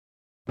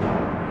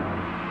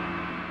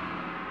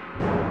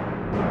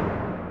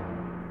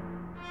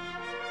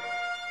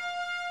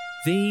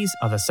These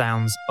are the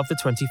sounds of the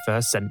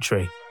 21st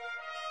century.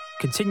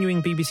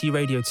 Continuing BBC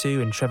Radio 2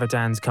 and Trevor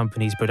Dann's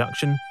company's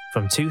production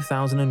from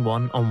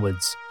 2001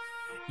 onwards.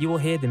 You will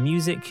hear the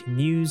music,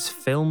 news,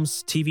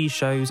 films, TV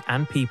shows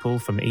and people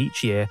from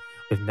each year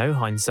with no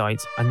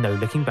hindsight and no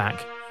looking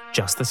back,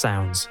 just the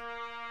sounds.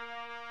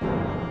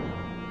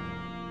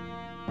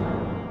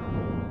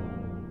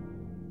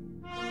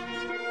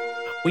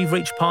 We've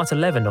reached part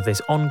 11 of this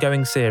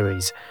ongoing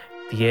series,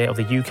 the year of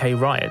the UK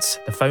riots,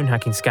 the phone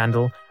hacking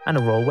scandal and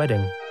a royal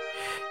wedding.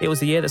 It was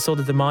the year that saw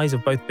the demise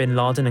of both Bin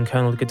Laden and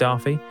Colonel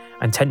Gaddafi,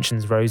 and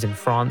tensions rose in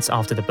France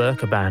after the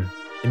burqa ban.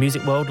 The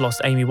music world lost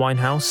Amy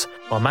Winehouse,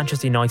 while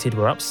Manchester United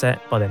were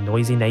upset by their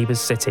noisy neighbours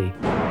City.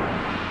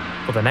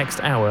 For the next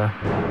hour,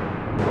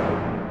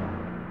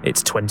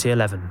 it's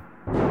 2011.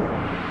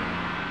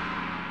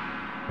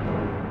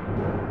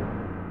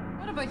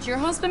 What about your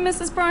husband,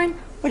 Mrs. Brown?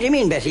 What do you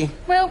mean, Betty?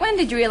 Well, when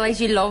did you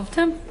realise you loved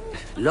him?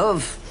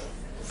 Love?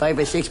 5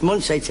 or 6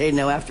 months, I'd say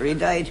now, after he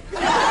died.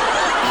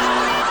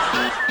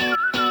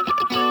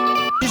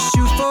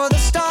 Shoot for the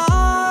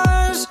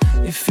stars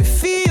if it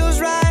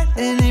feels right,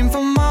 and aim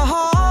for my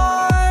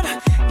heart.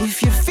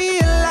 If you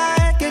feel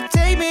like it,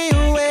 take me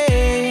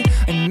away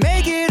and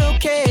make it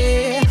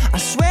okay. I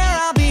swear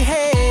I'll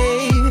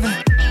behave.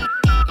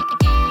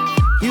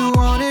 You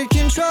wanted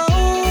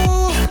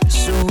control,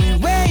 so we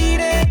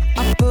waited.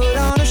 I put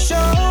on a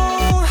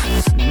show.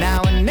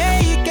 Now I'm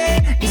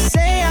naked. You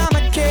say I'm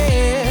a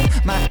kid.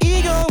 My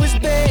ego is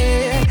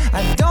big.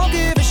 I don't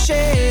give a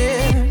shit.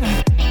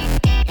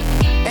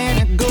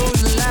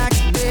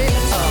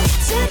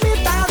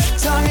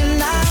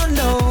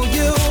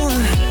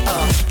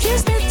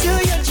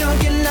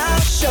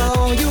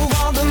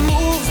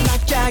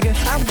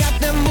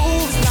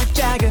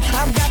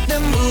 I've got the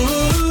moves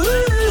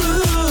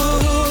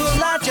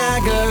like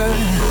Jagger. I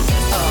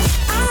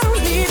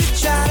don't need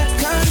to try to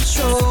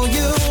control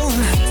you.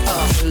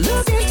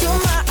 Look into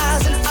my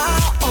eyes and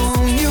I'll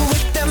own you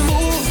with them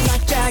moves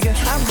like Jagger.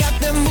 I've got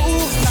the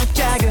moves like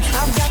Jagger.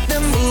 I've got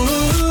the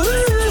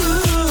moves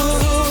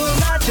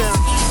like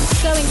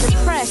Jagger. Going to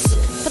press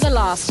for the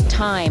last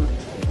time.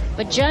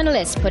 But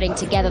journalists putting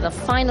together the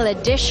final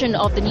edition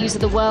of the News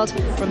of the World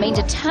remain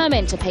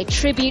determined to pay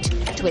tribute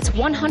to its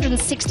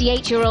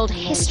 168-year-old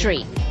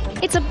history.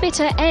 It's a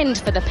bitter end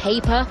for the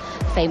paper,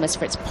 famous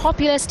for its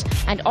populist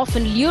and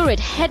often lurid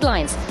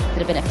headlines that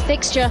have been a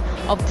fixture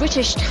of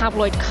British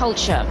tabloid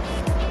culture.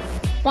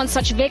 One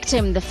such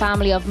victim, the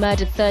family of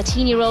murdered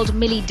 13-year-old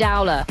Millie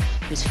Dowler,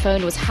 whose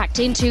phone was hacked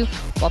into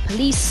while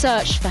police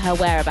searched for her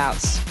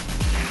whereabouts.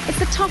 It's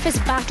the toughest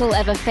battle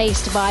ever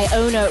faced by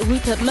owner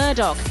Rupert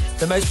Murdoch.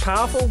 The most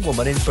powerful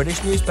woman in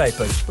British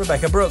newspapers,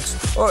 Rebekah Brooks,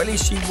 or at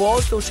least she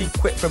was till she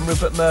quit from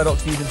Rupert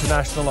Murdoch's News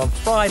International on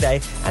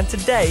Friday, and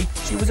today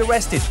she was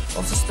arrested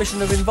on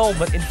suspicion of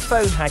involvement in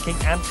phone hacking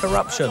and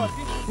corruption.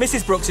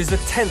 Mrs. Brooks is the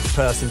 10th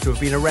person to have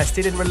been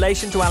arrested in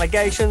relation to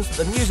allegations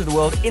that the News of the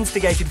World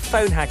instigated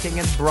phone hacking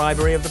and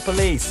bribery of the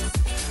police.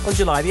 On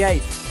July the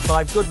 8th,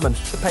 Clive Goodman,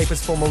 the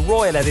paper's former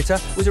royal editor,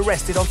 was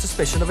arrested on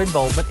suspicion of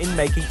involvement in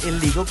making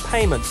illegal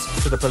payments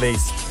to the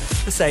police.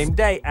 The same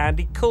day,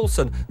 Andy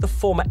Coulson, the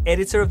former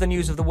editor of the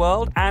News of the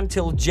World, and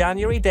till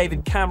January,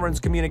 David Cameron's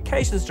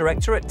communications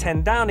director at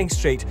 10 Downing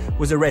Street,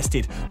 was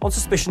arrested on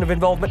suspicion of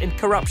involvement in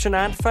corruption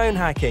and phone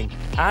hacking.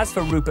 As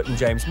for Rupert and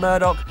James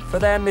Murdoch, for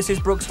them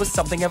Mrs. Brooks was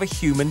something of a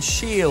human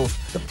shield.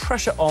 The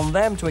pressure on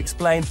them to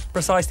explain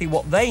precisely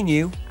what they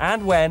knew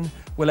and when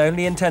will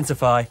only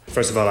intensify.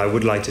 First of all, I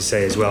would like to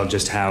say as well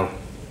just how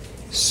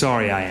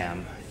sorry I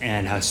am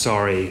and how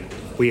sorry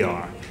we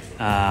are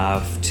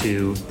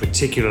to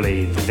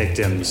particularly the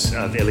victims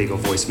of illegal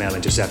voicemail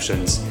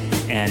interceptions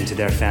and to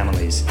their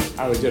families.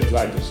 I would just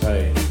like to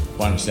say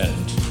one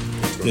sentence.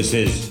 This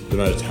is the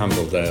most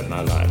humble day of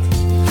my life.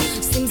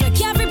 Seems like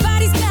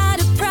everybody's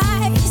got a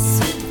price.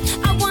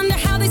 I wonder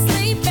how they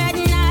sleep at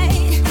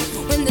night.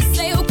 When the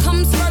sale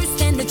comes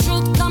first and the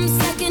truth comes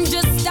second,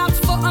 just stop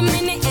for a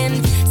minute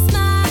and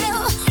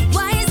smile.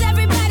 Why is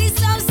everybody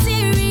so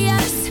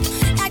serious?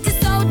 Acting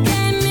so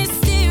damn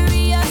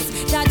mysterious.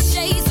 Got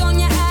shades on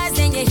your eyes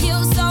and your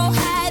heels so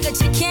high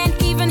that you can't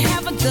even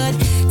have a good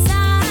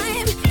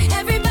time.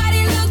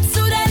 Everybody look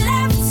to their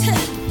left.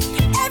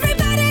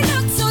 Everybody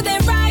look to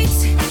their right.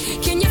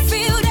 Can you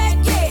feel that?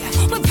 Yeah,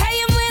 we're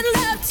paying with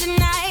love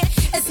tonight.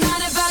 It's not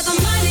about the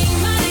money,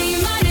 money,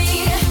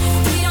 money.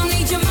 We don't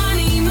need your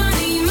money,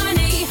 money,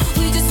 money.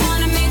 We just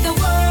wanna make the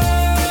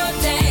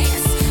world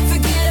dance.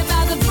 Forget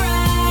about the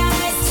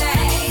price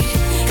tag.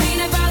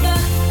 Ain't about the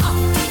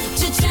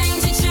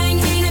cha-ching, cha-ching.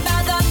 Ain't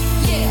about the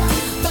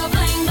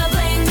ba-bling,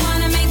 ba-bling.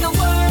 Wanna make the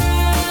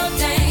world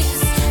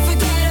dance.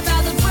 Forget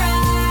about the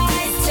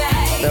price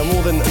tag. Now,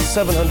 more than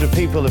 700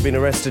 people have been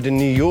arrested in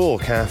New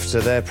York after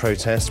their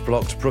protest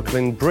blocked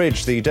Brooklyn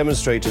Bridge. The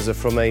demonstrators are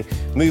from a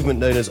movement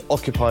known as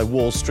Occupy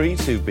Wall Street,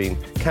 who've been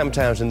camped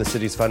out in the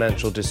city's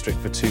financial district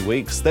for 2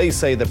 weeks. They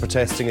say they're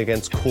protesting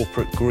against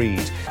corporate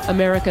greed.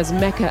 America's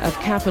mecca of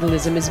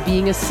capitalism is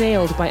being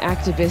assailed by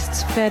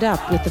activists fed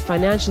up with the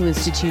financial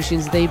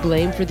institutions they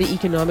blame for the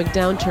economic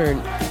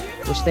downturn.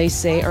 which they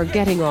say are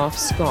getting off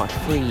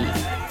scot-free.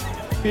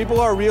 People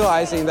are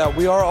realizing that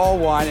we are all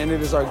one, and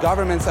it is our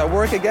governments that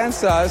work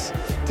against us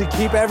to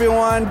keep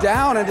everyone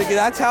down, and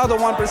that's how the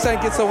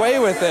 1% gets away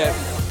with it.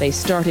 They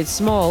started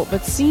small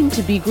but seem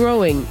to be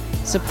growing,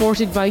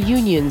 supported by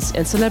unions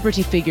and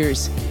celebrity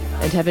figures,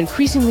 and have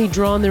increasingly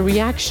drawn the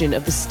reaction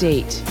of the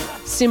state.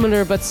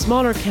 Similar but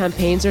smaller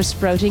campaigns are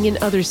sprouting in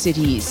other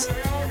cities.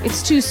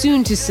 It's too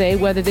soon to say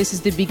whether this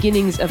is the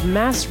beginnings of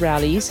mass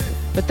rallies,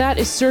 but that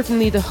is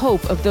certainly the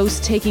hope of those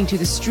taking to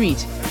the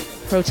street,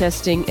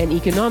 protesting an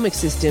economic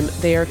system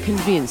they are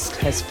convinced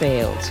has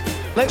failed.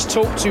 Let's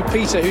talk to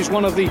Peter, who's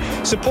one of the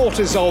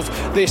supporters of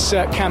this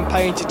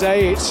campaign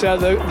today. It's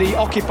the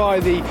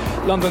Occupy the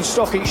London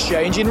Stock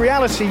Exchange. In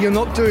reality, you're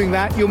not doing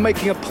that. You're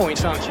making a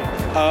point, aren't you?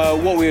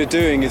 What we are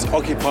doing is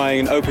occupying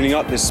and opening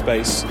up this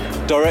space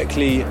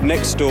directly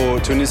next door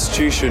to an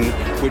institution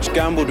which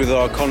gambled with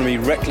our economy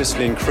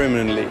recklessly and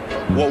criminally.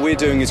 What we're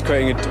doing is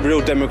creating a real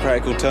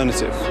democratic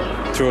alternative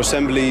through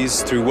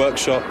assemblies, through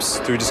workshops,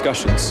 through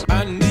discussions.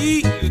 I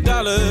need a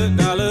dollar,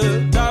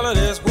 dollar, dollar,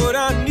 that's what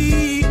I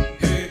need.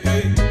 Hey,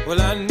 hey.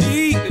 Well, I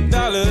need a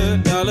dollar,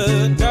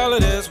 dollar, dollar,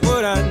 that's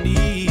what I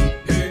need.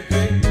 Hey,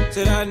 hey.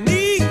 Said I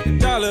need a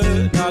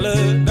dollar,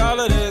 dollar,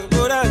 dollar, that's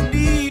what I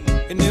need.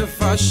 And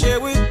if I share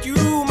with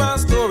you my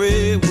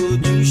story,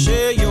 would you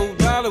share your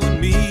dollar with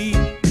me?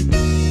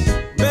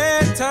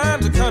 Bad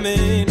times are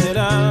coming and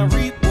I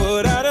reap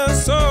what I done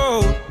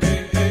sowed.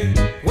 Hey, hey.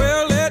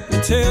 Well, let me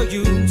tell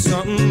you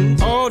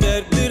something, all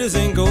that glitters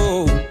ain't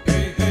gold.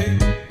 Hey, hey.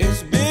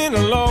 It's been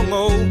a long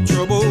old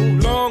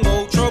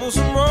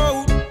troublesome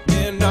road,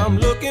 and I'm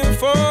looking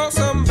for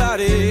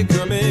somebody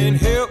come and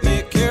help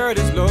me carry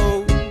this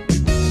load.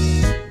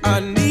 I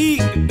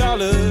need a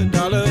dollar,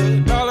 dollar,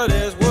 dollar,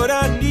 that's what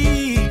I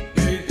need.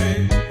 Hey,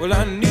 hey. Well,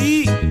 I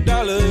need a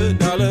dollar,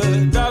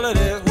 dollar, dollar,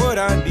 that's what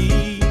I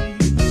need.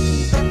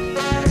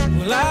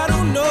 Well, I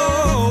don't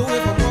know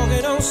if I'm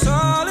walking on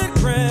solid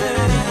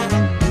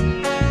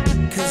ground,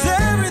 'cause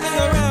everything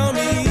around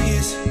me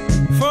is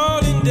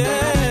falling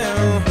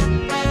down.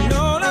 And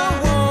all I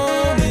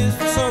want is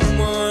for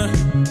someone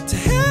to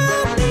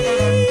help me.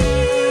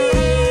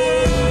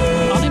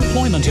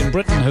 Unemployment in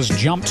Britain has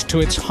jumped to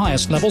its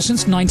highest level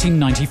since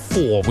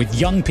 1994, with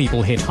young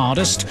people hit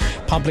hardest.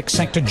 Public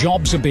sector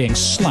jobs are being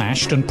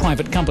slashed and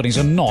private companies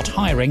are not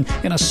hiring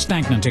in a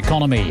stagnant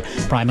economy.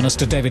 Prime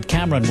Minister David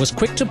Cameron was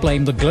quick to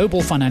blame the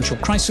global financial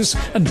crisis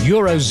and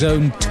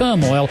Eurozone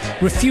turmoil,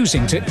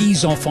 refusing to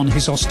ease off on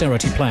his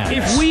austerity plans.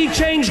 If we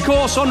change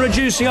course on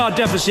reducing our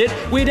deficit,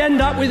 we'd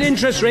end up with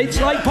interest rates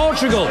like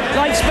Portugal,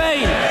 like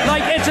Spain,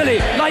 like Italy,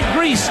 like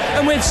Greece,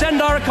 and we'd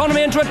send our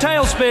economy into a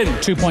tailspin.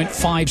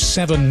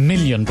 2.57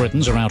 million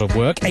Britons are out of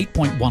work,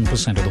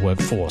 8.1% of the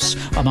workforce.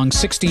 Among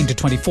 16 to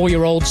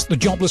 24-year-olds, the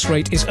jobless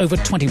rate is over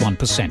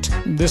 21%.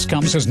 This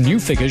comes as new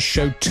figures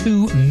show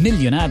 2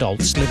 million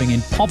adults living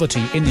in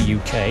poverty in the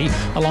UK,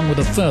 along with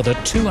a further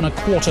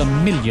 2.25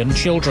 million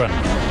children.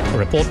 A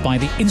report by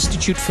the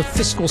Institute for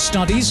Fiscal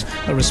Studies,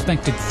 a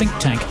respected think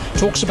tank,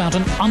 talks about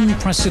an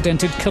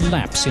unprecedented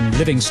collapse in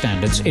living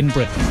standards in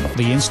Britain.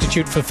 The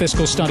Institute for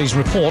Fiscal Studies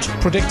report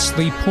predicts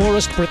the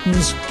poorest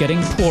Britons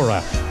getting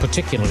poorer,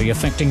 particularly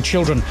affecting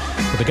children.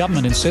 But the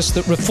government insists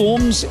that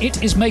reforms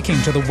it is making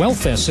to the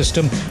welfare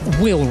system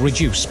will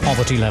reduce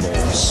poverty levels.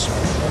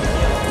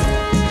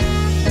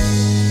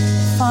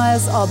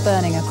 Fires are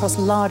burning across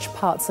large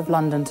parts of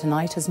London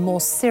tonight as more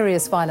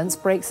serious violence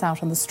breaks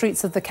out on the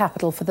streets of the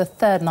capital for the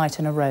third night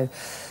in a row.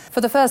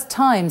 For the first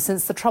time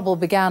since the trouble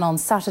began on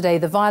Saturday,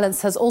 the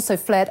violence has also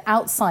flared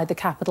outside the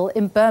capital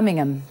in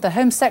Birmingham. The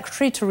Home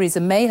Secretary, Theresa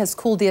May, has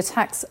called the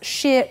attacks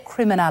sheer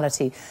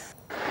criminality.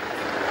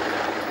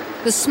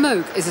 The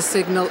smoke is a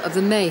signal of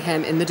the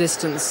mayhem in the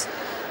distance.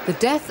 The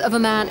death of a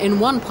man in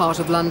one part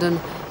of London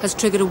has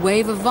triggered a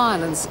wave of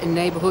violence in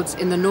neighbourhoods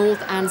in the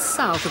north and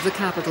south of the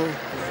capital.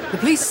 The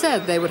police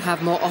said they would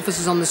have more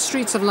officers on the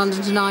streets of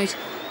London tonight,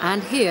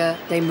 and here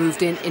they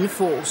moved in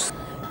force.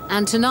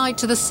 And tonight,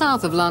 to the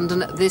south of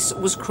London, this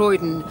was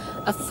Croydon,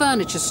 a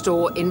furniture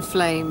store in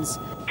flames.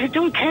 They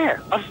don't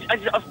care.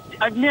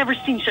 I've never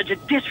seen such a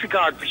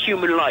disregard for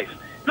human life.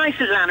 Nice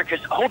little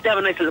anarchists. I hope they have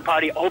a nice little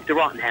party. I hope they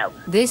rot in hell.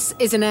 This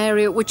is an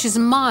area which is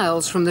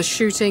miles from the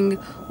shooting,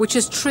 which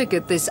has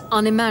triggered this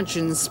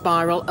unimagined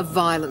spiral of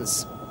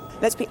violence.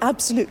 Let's be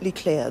absolutely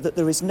clear that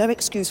there is no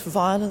excuse for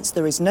violence,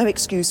 there is no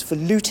excuse for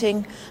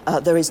looting,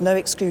 there is no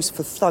excuse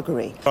for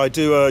thuggery. I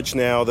do urge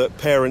now that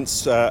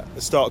parents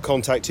start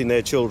contacting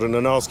their children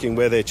and asking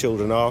where their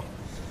children are.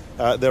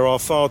 There are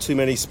far too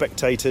many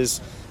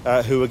spectators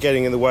who are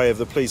getting in the way of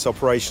the police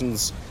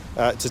operations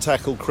to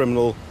tackle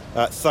criminal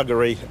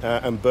thuggery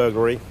and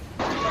burglary.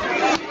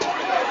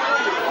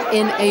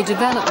 In a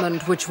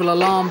development which will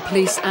alarm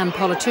police and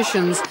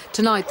politicians,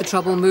 tonight the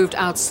trouble moved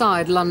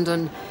outside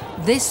London.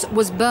 This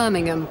was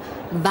Birmingham,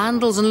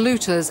 vandals and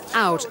looters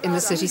out in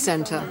the city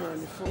centre.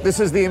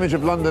 This is the image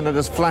of London that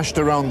has flashed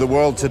around the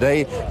world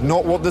today,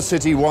 not what the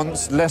city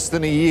wants less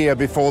than a year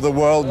before the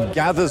world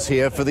gathers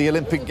here for the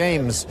Olympic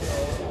Games.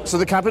 So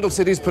the capital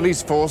city's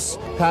police force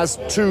has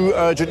two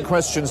urgent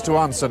questions to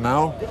answer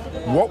now.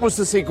 What was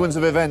the sequence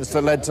of events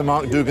that led to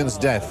Mark Dougan's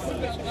death?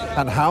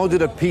 And how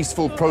did a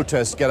peaceful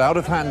protest get out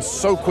of hand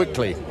so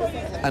quickly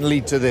and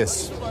lead to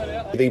this?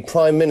 The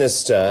Prime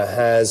Minister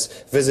has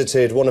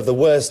visited one of the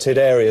worst-hit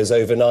areas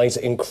overnight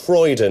in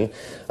Croydon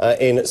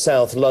in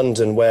South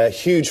London, where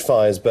huge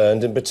fires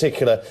burned, in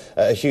particular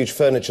a huge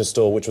furniture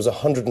store which was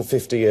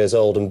 150 years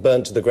old and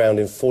burnt to the ground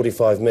in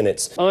 45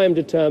 minutes. I am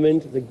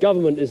determined, the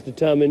government is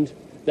determined,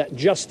 that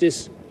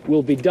justice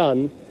will be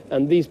done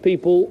and these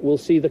people will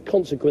see the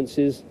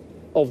consequences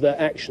of their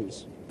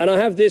actions. And I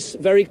have this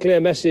very clear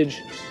message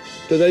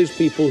to those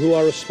people who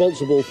are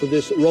responsible for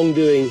this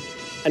wrongdoing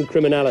and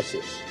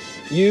criminality.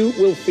 You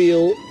will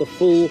feel the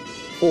full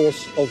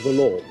force of the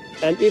law.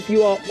 And if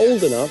you are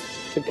old enough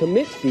to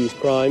commit these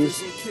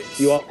crimes,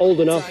 you are old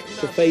enough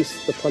to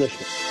face the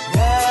punishment.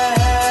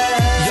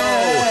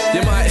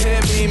 You might hear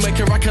me make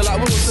a record like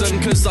Wilson,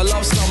 cause I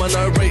love Summer,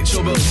 no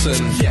Rachel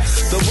Wilson.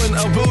 Yes. The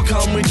winter will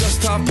come, we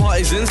just have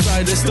parties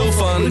inside, it's still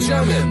fun. We're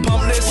jamming,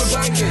 pump this, we're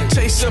banging.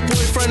 Chase your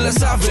boyfriend, let's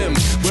have him.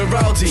 We're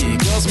rowdy,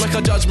 girls make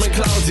our judgment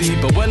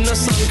cloudy. But when the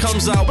sun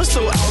comes out, we're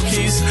still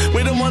alkies.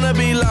 We don't wanna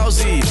be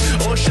lousy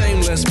or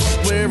shameless,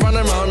 but we're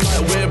running around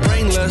like we're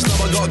brainless.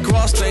 Now I got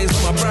grass stains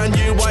on my brand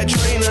new white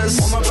trainers.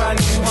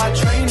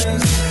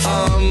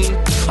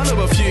 I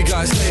know a few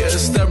guys hate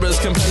us, sterers,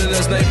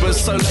 competitors,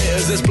 neighbours, so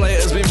laters, this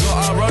platers, we've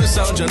got our own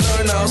sound, you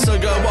know now, so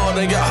go wild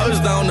and get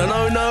hosed down, and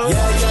oh no.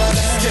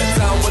 Let's get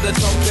down with the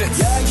trumpets.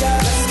 Let's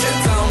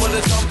get down with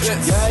the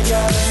trumpets. Let's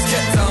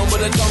get down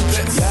with the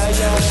trumpets.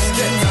 Let's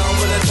get down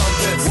with the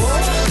trumpets.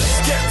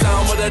 Let's get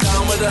down with the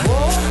down with the.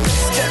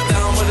 Let's get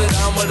down with the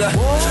down with the.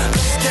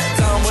 Let's get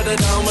down with the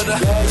down with the.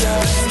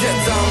 Let's get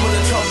down with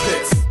the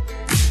trumpets.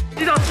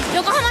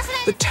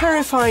 The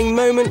terrifying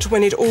moment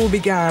when it all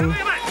began.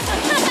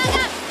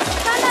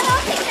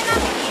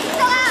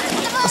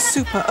 A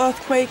super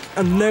earthquake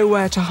and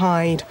nowhere to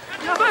hide.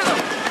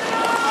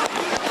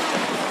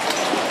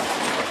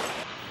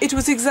 It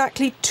was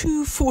exactly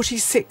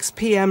 2:46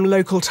 p.m.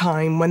 local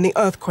time when the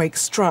earthquake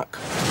struck.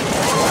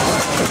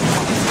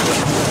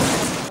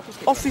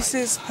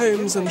 Offices,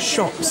 homes and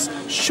shops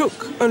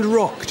shook and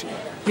rocked,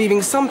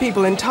 leaving some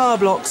people in tower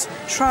blocks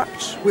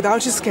trapped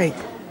without escape.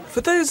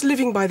 For those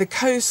living by the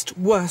coast,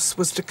 worse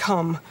was to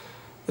come.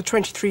 The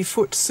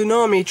 23-foot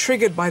tsunami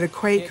triggered by the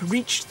quake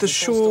reached the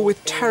shore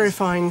with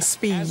terrifying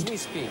speed.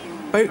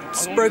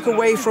 Boats broke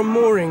away from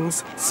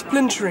moorings,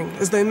 splintering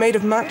as though made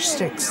of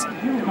matchsticks.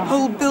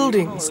 Whole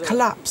buildings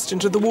collapsed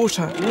into the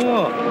water.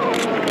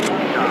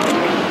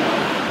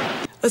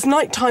 As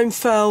nighttime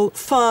fell,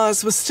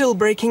 fires were still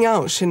breaking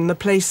out in the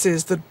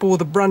places that bore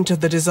the brunt of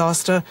the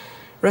disaster.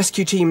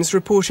 Rescue teams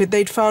reported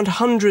they'd found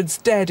hundreds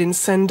dead in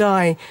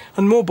Sendai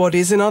and more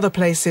bodies in other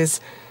places.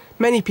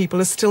 Many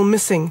people are still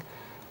missing.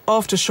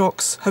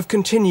 Aftershocks have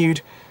continued.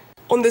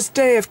 On this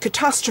day of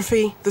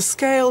catastrophe, the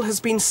scale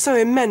has been so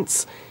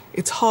immense,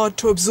 it's hard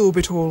to absorb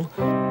it all.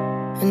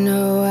 I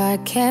know I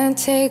can't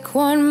take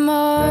one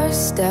more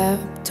step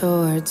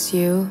towards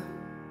you,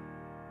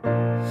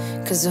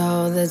 'cause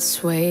all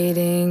that's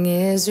waiting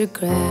is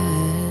regret.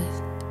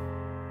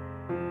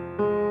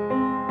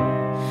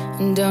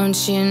 And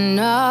don't you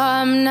know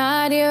I'm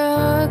not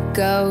your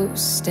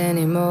ghost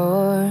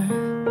anymore?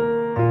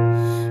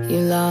 You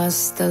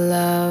lost the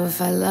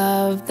love I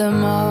loved the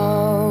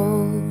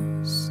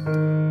most.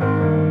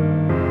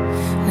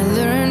 I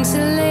learned to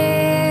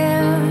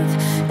live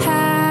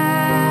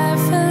half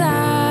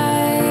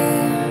alive,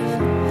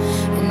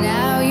 and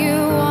now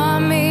you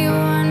want me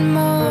one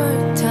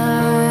more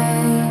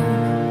time.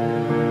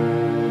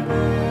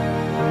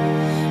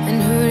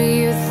 And who do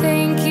you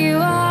think you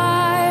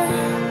are,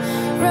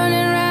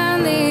 running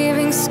around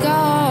leaving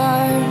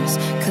scars,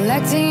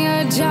 collecting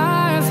a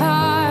jar of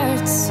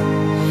hearts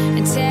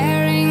and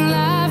tearing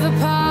love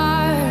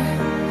apart?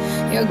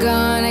 You're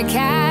gonna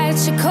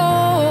catch a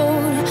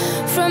cold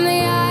from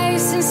the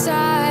ice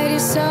inside your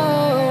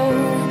soul,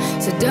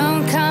 so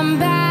don't come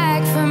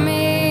back for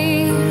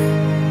me.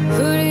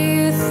 Who do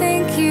you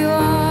think you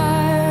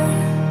are?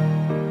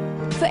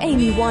 For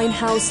Amy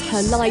Winehouse,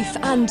 her life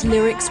and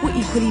lyrics were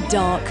equally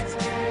dark.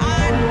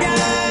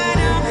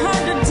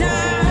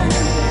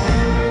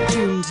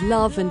 Doomed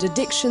love and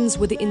addictions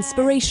were the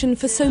inspiration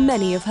for so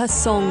many of her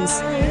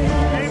songs.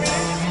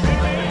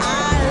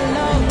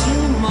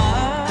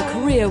 Her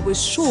career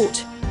was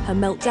short, her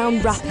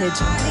meltdown rapid.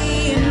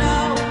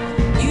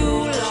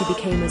 She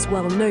became as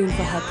well known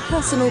for her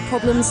personal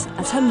problems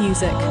as her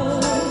music.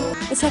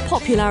 As her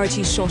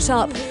popularity shot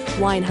up,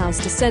 Winehouse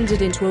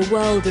descended into a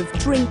world of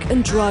drink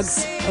and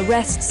drugs,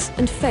 arrests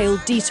and failed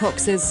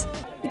detoxes.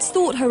 It's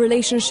thought her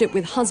relationship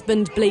with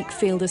husband Blake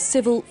Fielder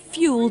Civil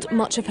fueled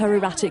much of her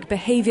erratic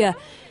behaviour.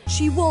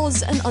 She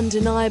was an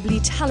undeniably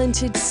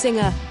talented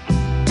singer.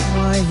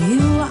 For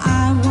you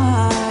I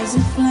was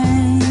a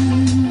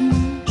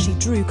flame. She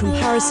drew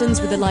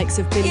comparisons with the likes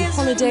of Billie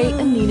Holiday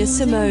and Nina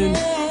Simone.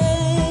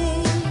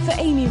 For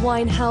Amy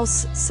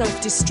Winehouse,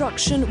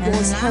 self-destruction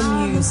was her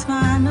muse.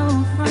 And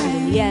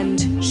in the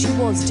end, she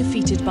was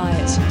defeated by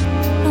it.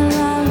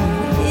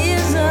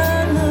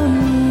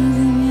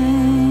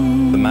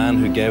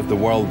 and gave the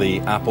world the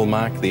Apple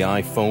Mac, the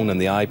iPhone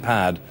and the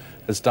iPad,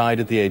 has died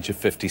at the age of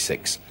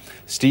 56.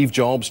 Steve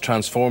Jobs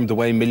transformed the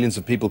way millions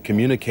of people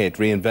communicate,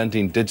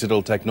 reinventing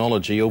digital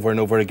technology over and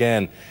over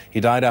again. He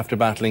died after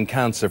battling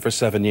cancer for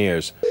 7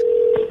 years.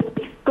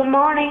 Good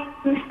morning,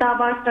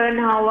 Starbucks,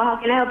 how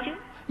can I help you?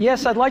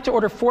 Yes, I'd like to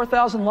order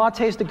 4,000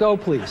 lattes to go,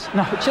 please.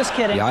 No, just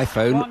kidding. The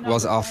iPhone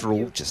was, after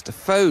all, just a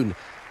phone.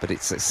 But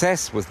its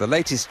success was the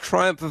latest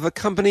triumph of a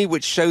company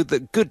which showed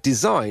that good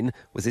design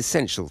was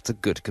essential to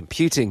good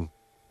computing.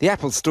 The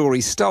Apple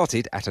story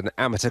started at an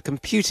amateur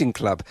computing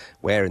club,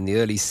 where in the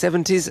early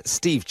 70s,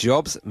 Steve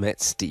Jobs met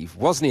Steve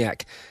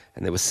Wozniak,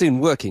 and they were soon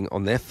working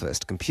on their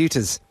first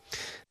computers.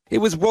 It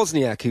was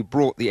Wozniak who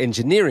brought the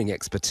engineering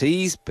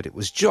expertise, but it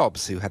was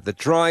Jobs who had the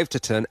drive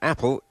to turn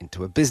Apple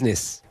into a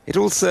business. It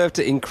all served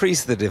to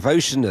increase the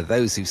devotion of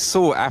those who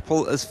saw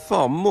Apple as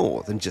far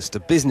more than just a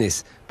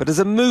business, but as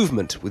a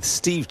movement with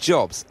Steve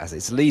Jobs as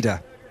its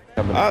leader.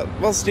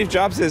 Well, Steve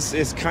Jobs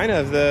is kind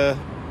of the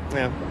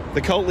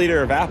cult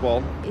leader of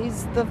Apple.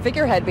 He's the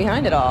figurehead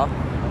behind it all.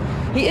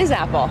 He is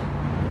Apple.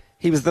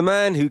 He was the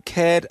man who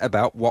cared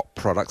about what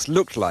products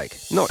looked like,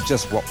 not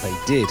just what they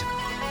did.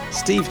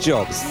 Steve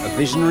Jobs, a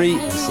visionary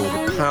who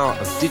saw the power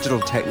of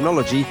digital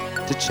technology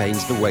to change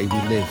the way we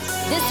live.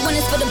 This one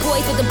is for the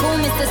boys with the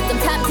booming system.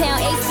 Top town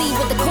AC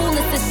with the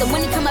coolest system.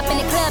 When he come up in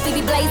the club, he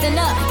be blazing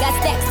up. Got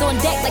stacks on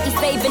deck like he's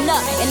saving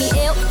up. And he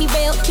ill, he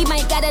real, he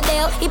might got a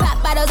deal. He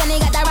pop bottles and he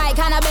got the right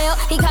kind of bill.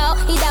 He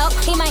cold, he dope,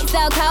 he might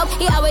sell coke.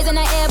 He always in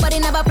the air, but he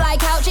never fly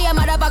couch. He a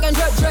motherfucking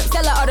drip drip,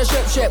 seller or the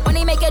strip. When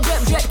he make a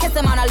drip drip, kiss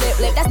him on a lip.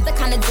 That's the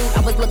kind of dude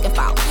I was looking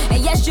for.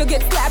 And yes, you'll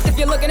get slapped if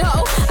you're looking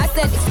hoe. I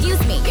said, excuse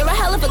me, you're a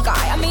hell of a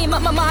guy. I mean,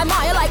 my,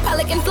 you're like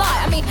pelican fly.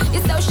 I mean,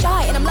 you're so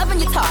shy and I'm loving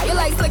your tie. You're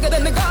like slicker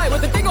than the guy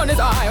with the thing on his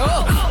eye.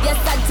 Oh. Yes,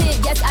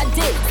 I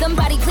did.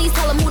 Somebody please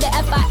tell him who the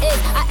F I is.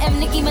 I am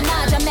Nicki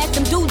Minaj, I match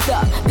them dudes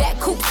up. Back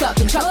coops up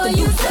and truck the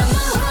youth up.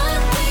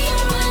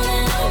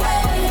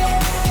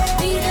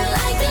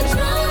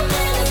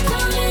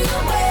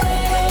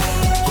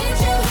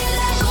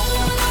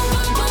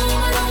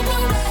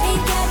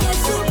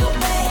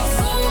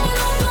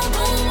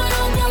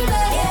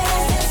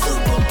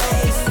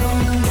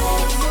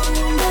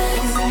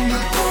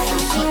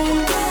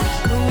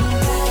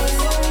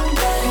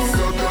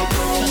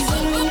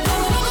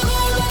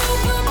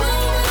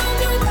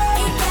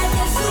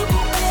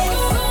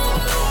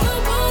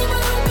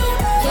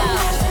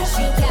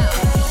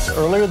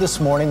 Earlier this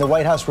morning, the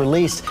White House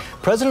released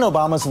President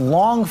Obama's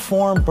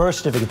long-form birth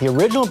certificate, the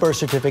original birth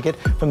certificate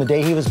from the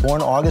day he was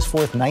born, August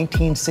 4th,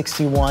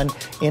 1961,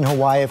 in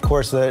Hawaii. Of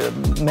course,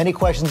 many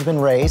questions have been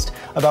raised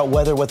about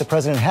whether what the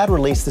president had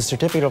released, the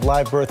certificate of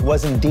live birth,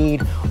 was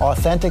indeed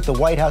authentic. The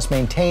White House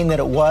maintained that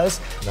it was.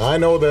 Now, I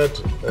know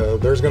that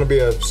there's going to be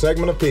a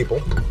segment of people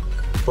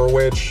for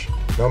which,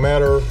 no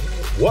matter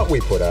what we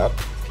put out,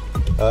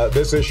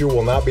 this issue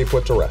will not be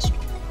put to rest.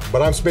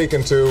 But I'm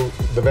speaking to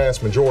the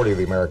vast majority of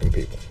the American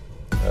people,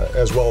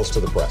 as well as to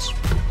the press.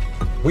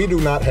 We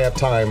do not have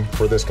time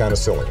for this kind of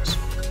silliness.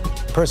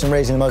 The person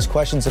raising the most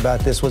questions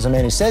about this was a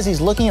man who says he's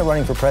looking at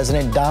running for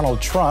president,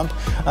 Donald Trump,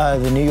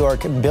 the New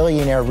York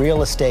billionaire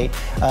real estate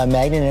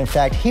magnate. And in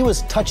fact, he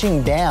was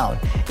touching down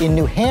in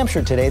New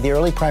Hampshire today, the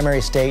early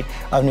primary state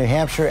of New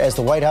Hampshire, as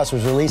the White House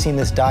was releasing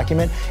this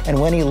document. And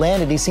when he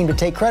landed, he seemed to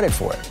take credit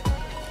for it.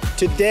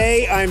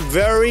 Today, I'm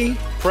very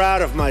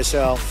proud of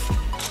myself,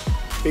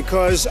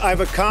 because I've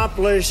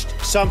accomplished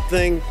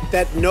something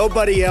that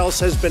nobody else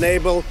has been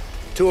able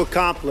to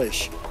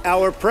accomplish.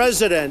 Our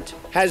president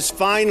has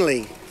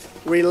finally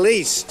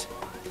released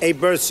a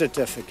birth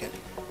certificate.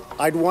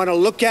 I'd want to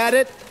look at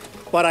it,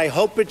 but I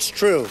hope it's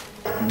true.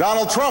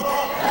 Donald Trump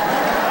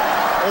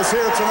is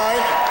here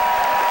tonight.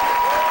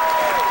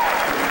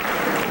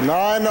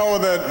 Now, I know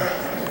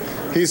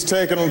that he's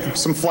taken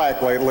some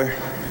flack lately,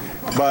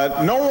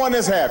 but no one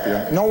is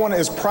happier, no one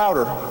is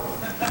prouder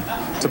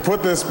to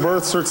put this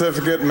birth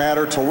certificate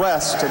matter to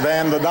rest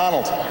than the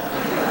Donald.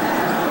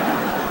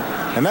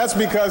 And that's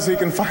because he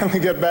can finally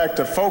get back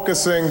to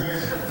focusing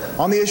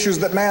on the issues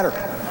that matter.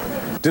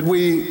 Did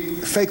we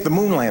fake the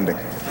moon landing?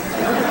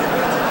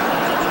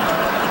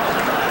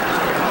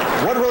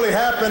 What really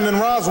happened in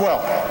Roswell?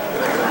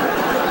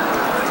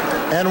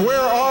 And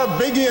where are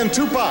Biggie and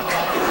Tupac?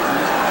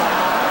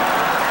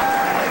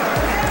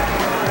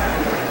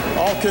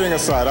 All kidding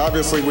aside,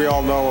 obviously we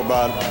all know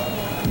about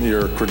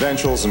your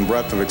credentials and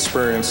breadth of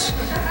experience.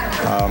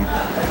 7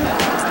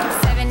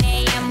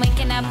 a.m.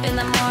 waking up in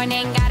the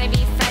morning, gotta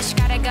be fresh,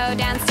 gotta go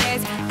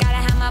downstairs,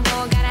 gotta have my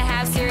bowl, gotta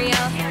have cereal,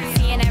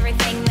 seeing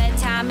everything, the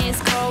time is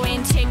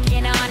going,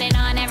 ticking on and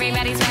on,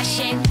 everybody's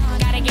rushing,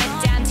 gotta get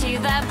down to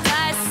the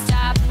bus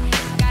stop,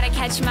 gotta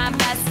catch my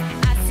bus,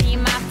 I see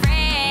my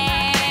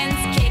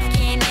friends,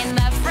 kicking in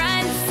the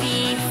front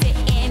seat,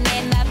 sitting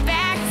in the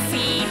back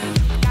seat,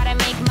 gotta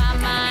make my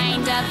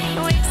mind up,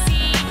 which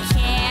seat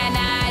can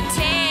I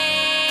take?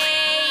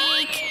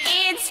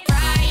 It's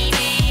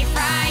Friday,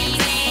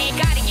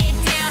 gotta get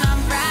down on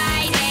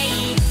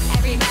Friday.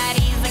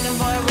 Everybody's looking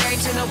forward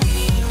to the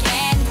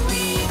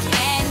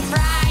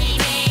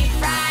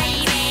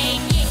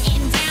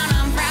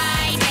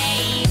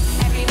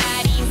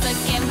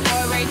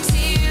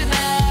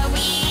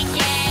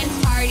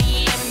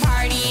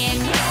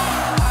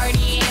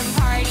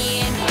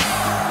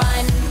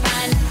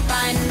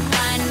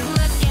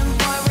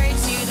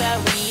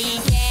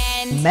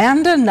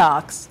Amanda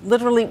Knox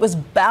literally was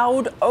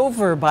bowed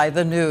over by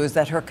the news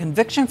that her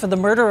conviction for the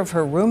murder of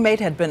her roommate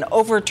had been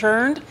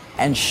overturned,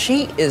 and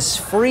she is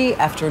free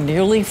after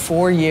nearly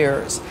 4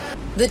 years.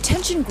 The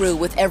tension grew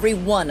with every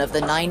one of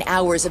the 9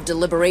 hours of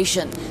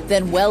deliberation.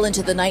 Then well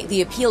into the night,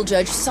 the appeal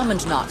judge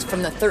summoned Knox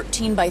from the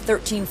 13 by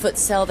 13-foot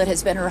cell that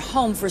has been her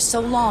home for so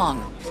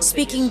long.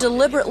 Speaking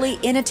deliberately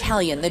in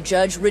Italian, the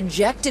judge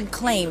rejected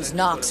claims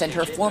Knox and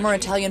her former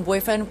Italian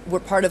boyfriend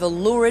were part of a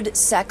lurid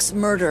sex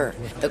murder.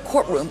 The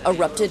courtroom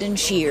erupted in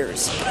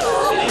cheers.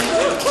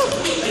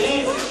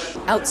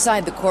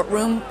 Outside the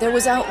courtroom, there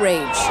was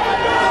outrage.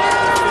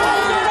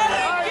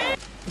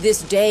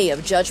 This day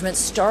of judgment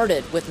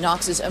started with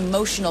Knox's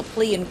emotional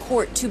plea in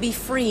court to be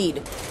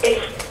freed.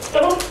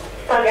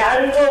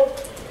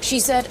 She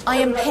said, "I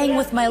am paying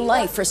with my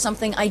life for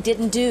something I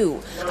didn't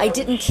do. I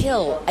didn't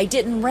kill. I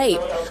didn't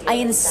rape. I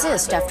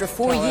insist after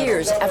 4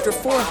 years, after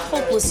 4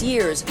 hopeless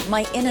years,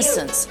 my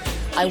innocence.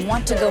 I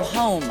want to go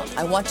home.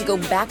 I want to go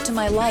back to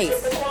my life.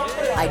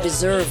 I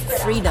deserve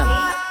freedom."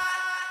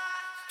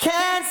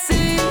 Can't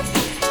see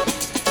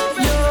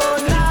you're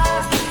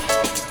not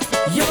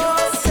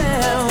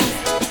yourself.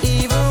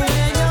 Even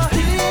when you're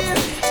here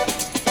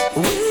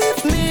with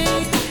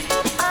me,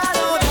 I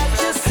know that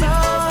you're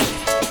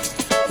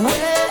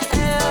somewhere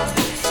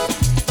else.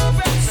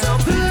 So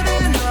put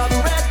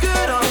another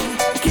record on,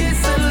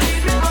 kiss and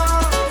lead me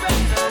on.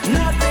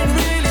 Nothing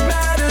really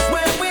matters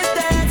when we're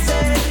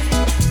dancing.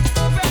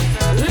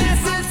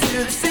 Listen to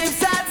the same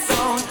sad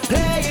song,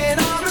 playing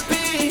on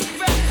repeat.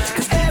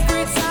 'Cause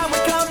every time we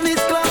come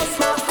this close,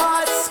 my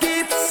heart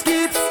skips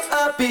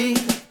a beat.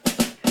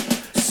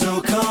 So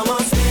come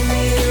on, spin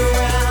me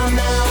around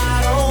now. I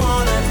don't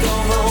wanna go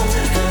home.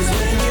 'Cause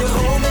when you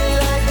hold me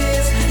like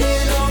this, you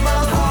know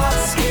my heart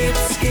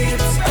skips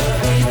a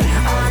beat.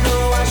 I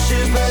know I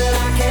should, but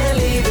I can't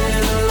leave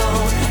it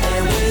alone.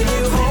 And when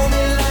you hold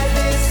me like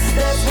this,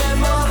 that's when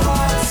my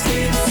heart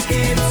skips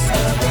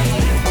a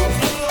beat.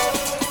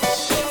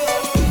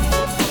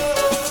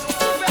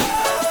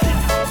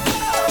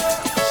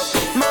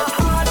 My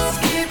heart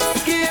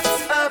skips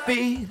a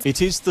beat.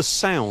 It is the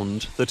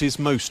sound that is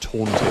most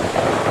haunting.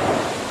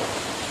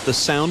 The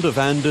sound of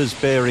Anders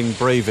Behring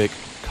Breivik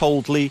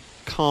coldly,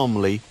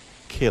 calmly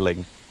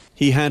killing.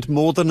 He had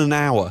more than an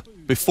hour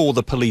before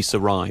the police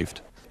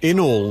arrived. In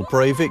all,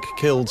 Breivik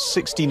killed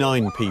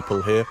 69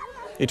 people here.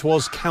 It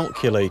was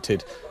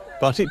calculated,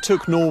 but it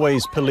took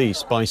Norway's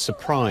police by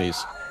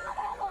surprise.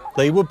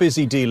 They were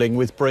busy dealing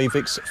with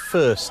Breivik's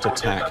first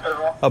attack,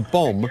 a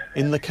bomb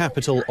in the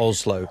capital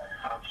Oslo.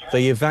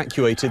 They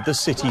evacuated the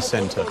city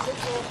centre.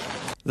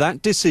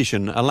 That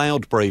decision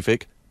allowed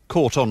Breivik,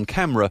 caught on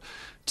camera,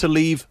 to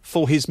leave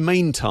for his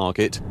main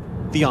target,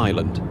 the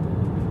island.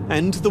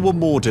 And there were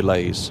more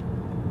delays.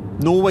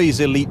 Norway's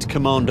elite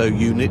commando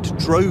unit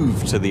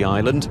drove to the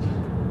island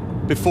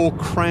before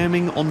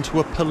cramming onto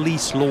a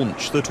police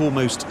launch that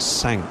almost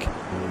sank.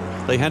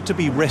 They had to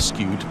be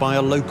rescued by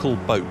a local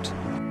boat.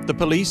 The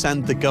police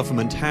and the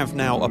government have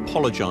now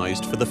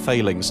apologised for the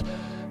failings.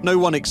 No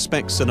one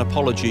expects an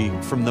apology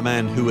from the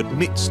man who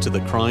admits to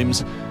the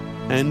crimes,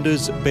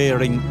 Anders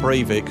Behring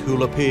Breivik,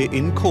 who'll appear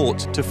in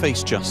court to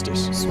face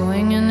justice.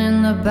 Swinging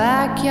in the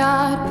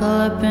backyard,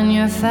 pull up in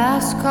your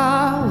fast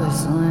car,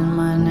 whistling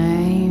my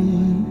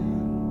name.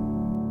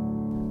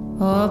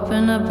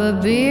 Open up a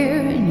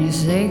beer and you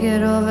say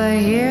get over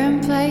here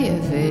and play a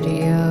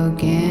video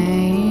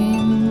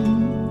game.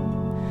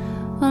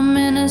 I'm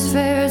in his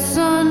favorite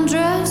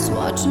sundress,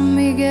 watching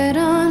me get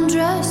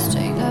undressed,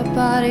 take that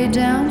body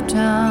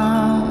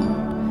downtown.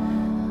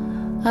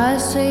 I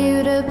say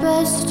you the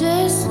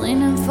bestest,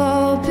 leaning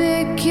for a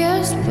big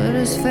kiss, put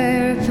his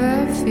favorite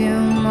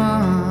perfume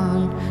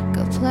on,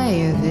 go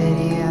play a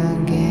video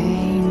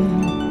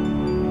game.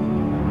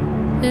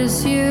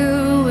 It's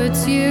you,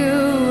 it's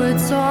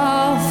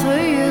all for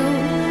you.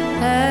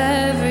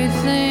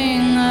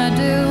 Everything I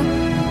do,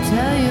 I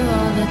tell you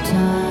all the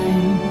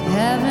time.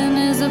 Heaven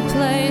is a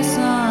place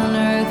on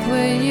earth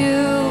with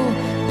you.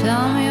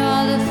 Tell me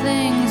all the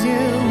things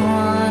you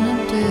wanna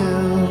do.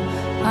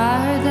 I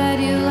heard that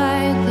you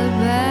like the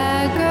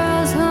bad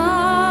girls,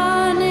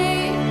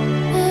 honey.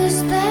 Is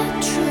that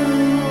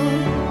true?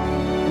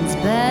 It's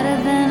better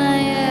than I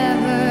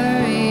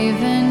ever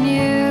even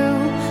knew.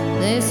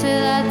 They say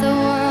that the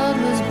world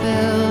was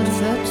built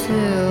for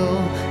two,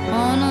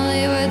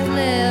 only worth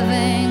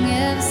living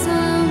if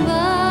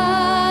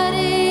somebody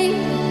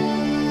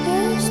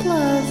is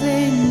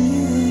loving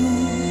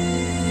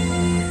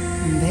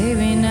you.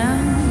 Baby, now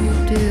you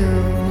do.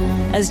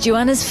 As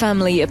Joanna's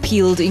family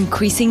appealed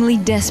increasingly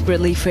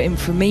desperately for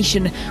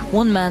information,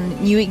 one man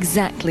knew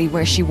exactly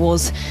where she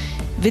was.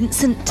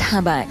 Vincent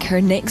Tabak,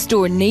 her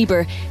next-door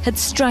neighbour, had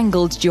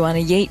strangled Joanna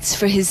Yates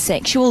for his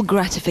sexual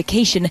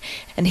gratification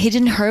and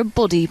hidden her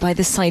body by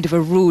the side of a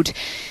road.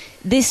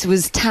 This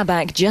was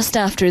Tabak just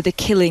after the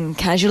killing,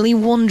 casually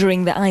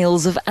wandering the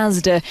aisles of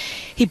Asda.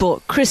 He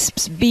bought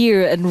crisps,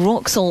 beer and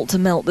rock salt to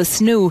melt the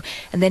snow,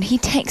 and then he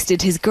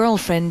texted his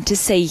girlfriend to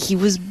say he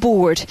was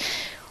bored.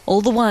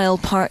 All the while,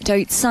 parked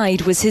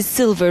outside was his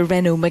silver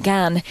Renault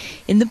Megane.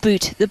 In the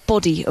boot, the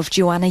body of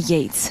Joanna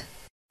Yates.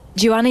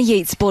 Joanna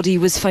Yates' body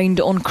was found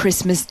on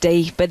Christmas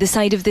Day by the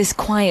side of this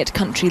quiet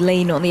country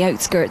lane on the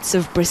outskirts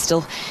of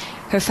Bristol.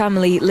 Her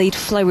family laid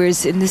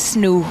flowers in the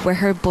snow where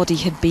her body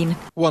had been.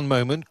 One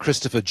moment,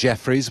 Christopher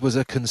Jeffries was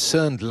a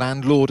concerned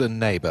landlord and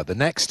neighbour. The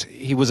next,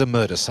 he was a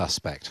murder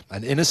suspect,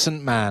 an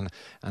innocent man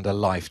and a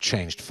life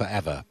changed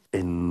forever.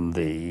 In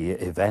the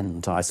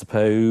event, I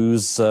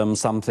suppose,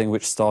 something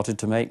which started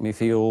to make me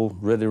feel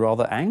really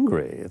rather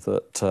angry,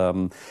 that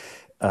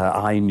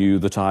I knew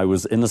that I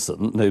was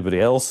innocent.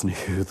 Nobody else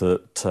knew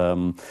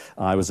that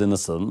I was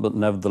innocent, but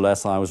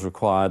nevertheless I was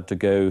required to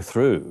go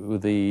through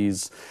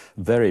these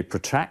very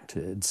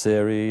protracted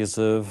series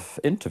of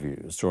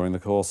interviews during the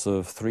course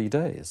of 3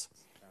 days.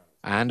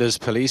 And as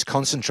police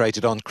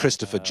concentrated on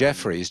Christopher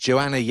Jeffries,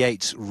 Joanna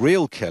Yates'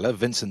 real killer,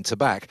 Vincent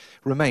Tabak,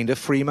 remained a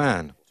free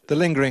man. The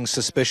lingering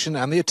suspicion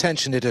and the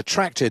attention it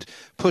attracted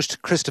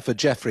pushed Christopher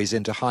Jeffries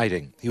into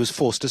hiding. He was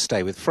forced to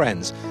stay with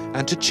friends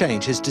and to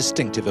change his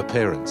distinctive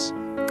appearance.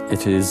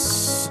 It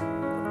is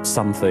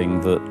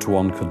something that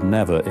one could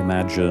never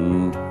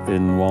imagine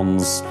in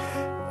one's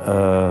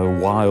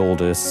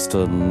wildest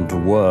and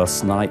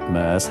worst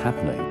nightmares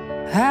happening.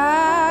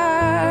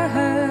 I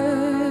heard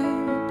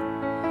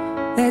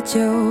that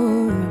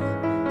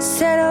you're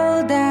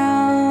settled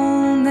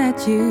down,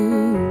 that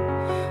you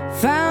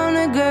found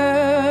a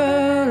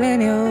girl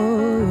and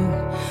you're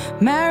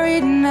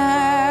married now.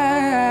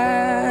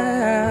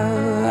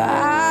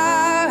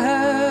 I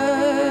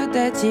heard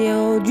that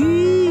your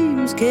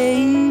dreams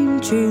came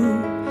true.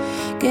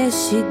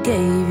 Guess she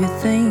gave you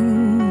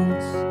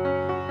things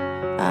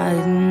I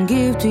didn't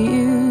give to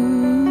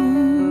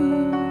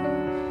you.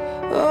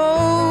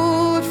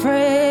 Oh,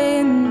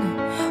 friend,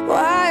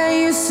 why are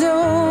you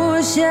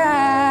so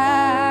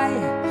shy?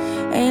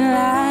 Ain't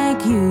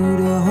like you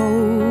to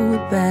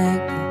hold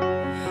back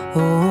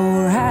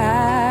or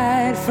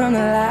hide from the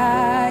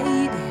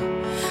light.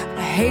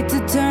 I hate to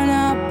turn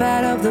up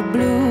out of the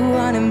blue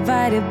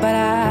uninvited, but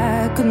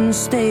I couldn't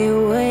stay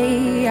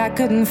away, I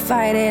couldn't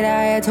fight it.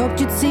 I had hoped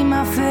you'd see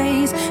my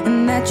face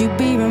and that you'd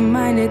be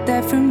reminded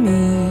that for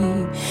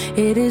me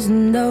it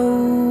isn't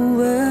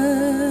over.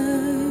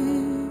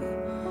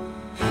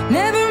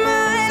 Never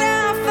mind,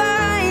 I'll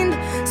find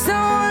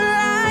someone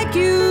like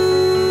you.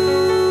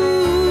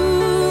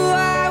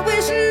 I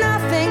wish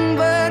nothing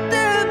but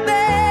the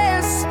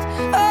best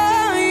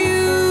for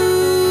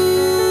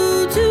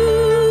you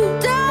too.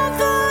 Don't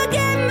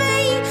forget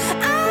me,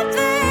 I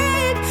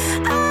think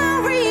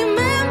I'll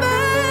remember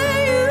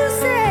you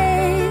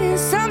say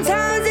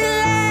sometimes it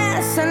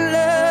lasts and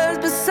loves,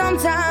 but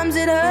sometimes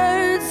it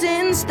hurts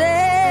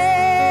instead.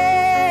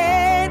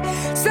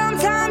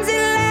 Sometimes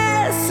it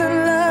lasts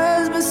and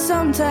loves, but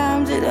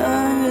sometimes it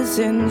hurts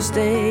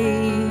instead.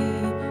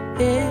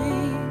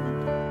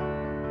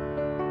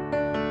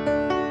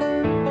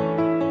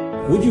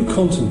 Would you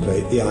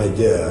contemplate the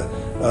idea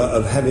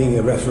of having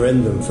a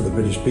referendum for the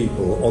British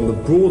people on the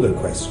broader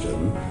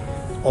question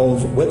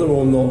of whether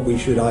or not we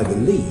should either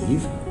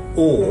leave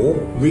or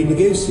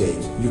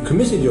renegotiate? You've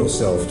committed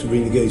yourself to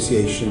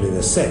renegotiation in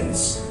a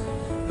sense,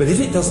 but if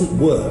it doesn't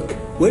work,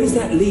 where does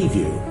that leave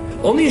you?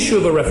 On the issue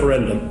of a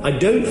referendum, I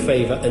don't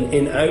favour an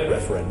in-out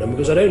referendum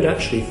because I don't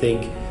actually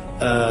think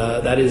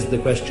that is the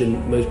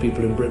question most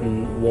people in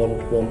Britain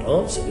want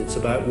answered. It's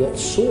about what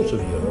sort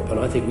of Europe, and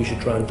I think we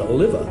should try and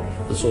deliver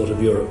the sort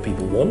of Europe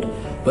people want,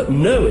 but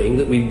knowing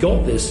that we've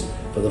got this,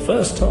 for the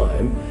first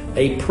time,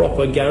 a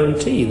proper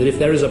guarantee that if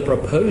there is a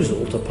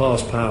proposal to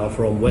pass power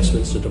from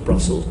Westminster to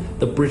Brussels,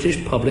 the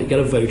British public get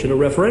a vote in a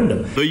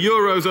referendum. The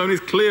Eurozone is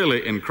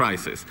clearly in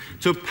crisis.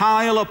 To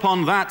pile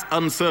upon that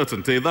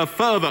uncertainty, the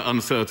further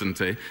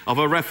uncertainty of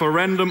a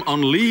referendum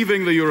on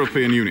leaving the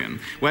European Union,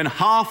 when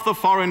half the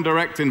foreign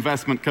direct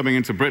investment coming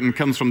into Britain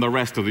comes from the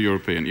rest of the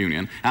European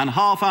Union, and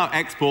half our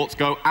exports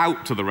go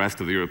out to the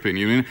rest of the European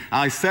Union,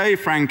 I say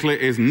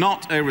frankly is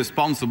not a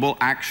responsible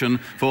action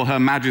for Her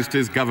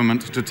Majesty's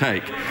government to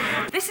take.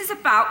 This is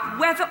about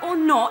whether or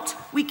not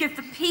we give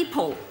the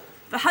people,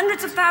 the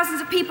hundreds of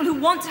thousands of people who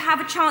want to have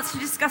a chance to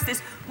discuss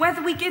this,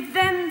 whether we give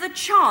them the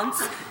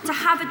chance to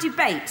have a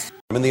debate.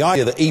 I mean, the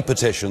idea that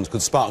e-petitions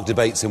could spark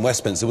debates in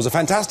Westminster was a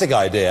fantastic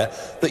idea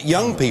that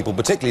young people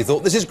particularly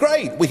thought, this is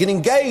great, we can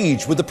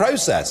engage with the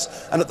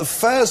process. And at the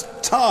first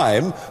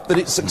time that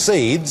it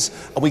succeeds,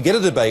 and we get a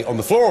debate on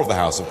the floor of the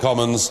House of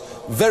Commons,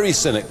 very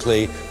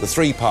cynically, the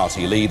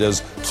three-party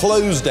leaders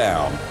close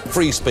down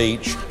free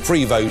speech,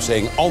 free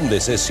voting on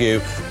this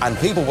issue, and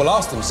people will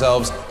ask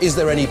themselves, is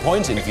there any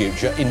point in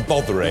future in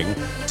bothering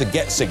to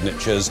get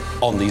signatures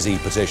on these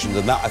e-petitions?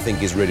 And that, I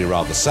think, is really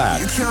rather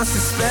sad. You cast a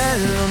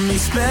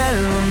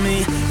spell on me,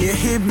 you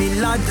hit me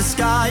like the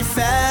sky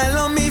fell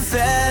on me,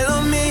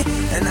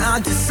 and I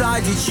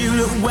decided you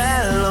look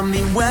well on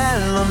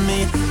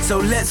me, so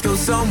let's go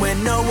somewhere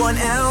no one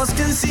else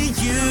can see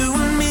you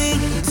and me.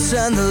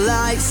 Turn the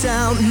lights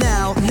out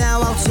now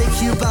I'll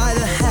take you by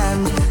the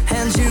hand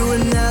you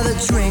another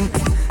drink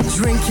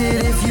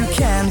it if you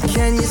can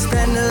you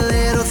spend a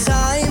little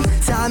time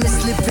is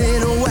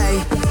slipping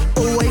away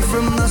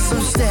so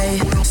stay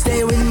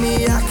with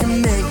me. I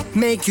can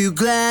make you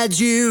glad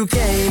you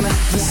came.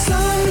 The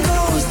sun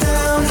goes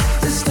down,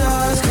 the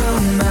stars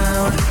come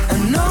out,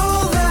 and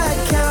all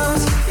that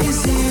counts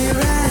is here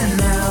and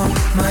now.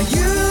 My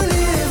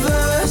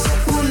universe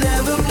will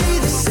never be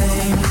the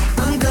same.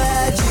 I'm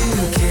glad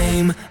you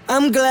came.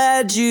 I'm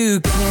glad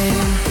you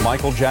came.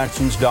 Michael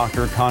Jackson's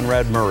doctor,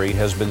 Conrad Murray,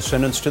 has been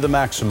sentenced to the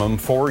maximum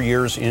 4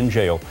 years in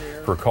jail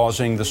for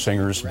causing the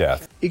singer's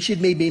death. It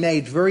should be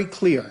made very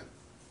clear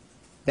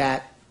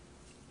that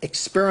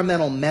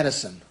experimental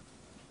medicine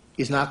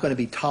is not going to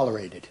be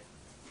tolerated.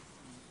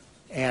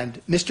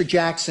 And Mr.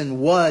 Jackson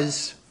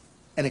was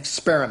an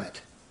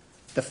experiment.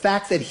 The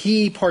fact that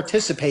he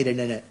participated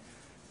in it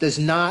does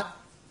not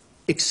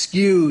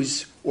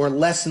excuse or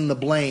lessen the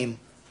blame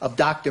of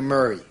Dr.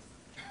 Murray,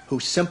 who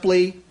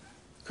simply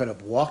could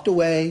have walked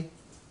away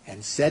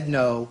and said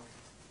no,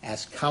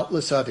 as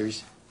countless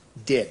others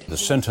did. The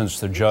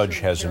sentence the judge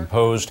has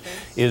imposed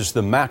is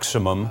the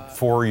maximum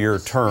 4-year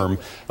term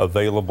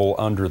available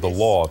under the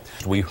law.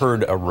 We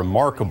heard a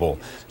remarkable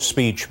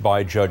speech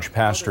by Judge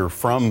Pastor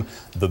from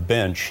the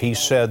bench. He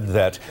said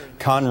that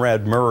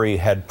Conrad Murray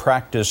had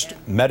practiced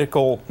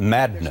medical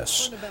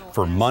madness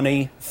for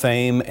money,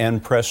 fame,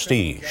 and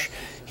prestige.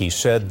 He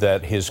said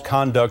that his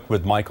conduct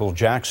with Michael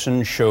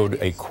Jackson showed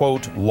a,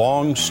 quote,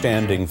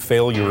 long-standing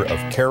failure of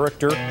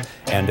character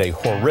and a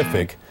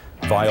horrific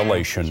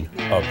violation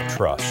of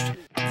trust.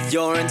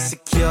 You're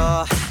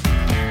insecure,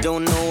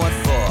 don't know what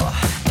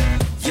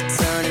for. You're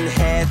turning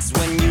heads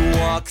when you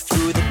walk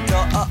through the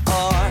door.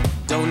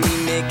 Don't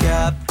need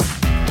makeup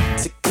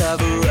to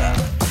cover up.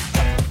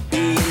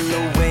 Being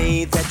the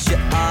way that you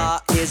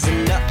are is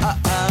enough.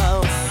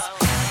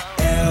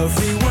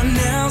 Everyone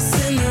else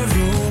in the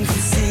room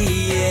can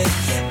see it.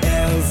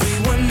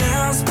 Everyone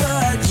else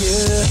but you.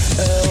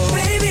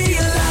 Baby,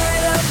 you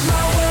light up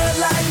my world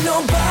like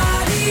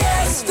nobody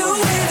else. The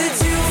way that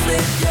you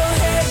flip your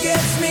hair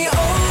gets me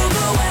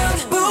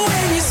overwhelmed. But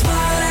when you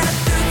smile at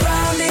the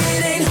ground,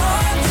 it ain't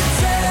hard to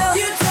tell.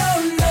 You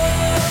don't know,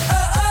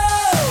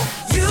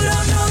 you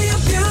don't know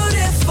you're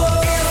beautiful.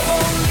 If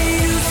only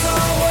you saw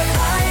what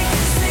I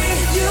can see,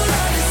 you'll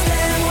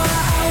understand why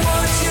I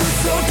want you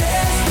so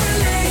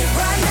desperately.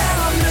 Right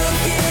now I'm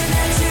looking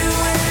at you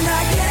and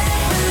I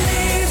can't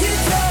believe you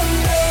don't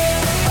know,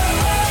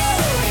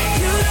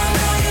 you don't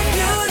know you're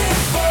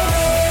beautiful.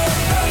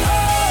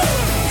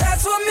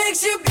 That's what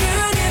makes you beautiful.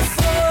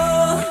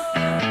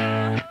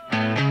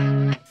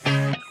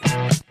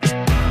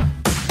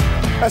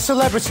 A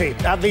celebrity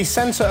at the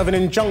centre of an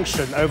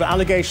injunction over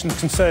allegations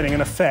concerning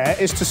an affair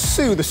is to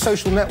sue the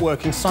social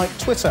networking site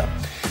Twitter.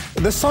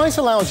 The site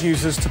allows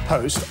users to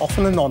post,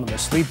 often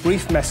anonymously,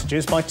 brief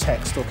messages by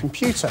text or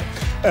computer.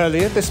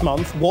 Earlier this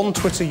month, one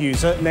Twitter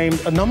user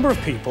named a number of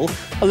people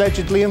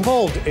allegedly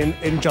involved in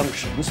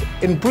injunctions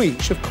in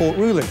breach of court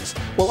rulings.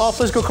 Well, our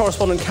political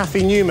correspondent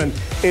Kathy Newman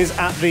is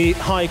at the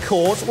High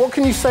Court. What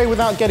can you say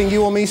without getting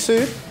you or me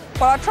sued?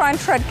 Well, I'll try and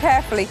tread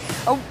carefully.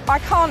 I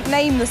can't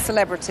name the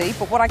celebrity,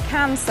 but what I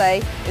can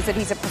say is that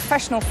he's a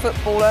professional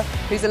footballer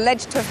who's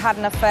alleged to have had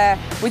an affair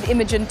with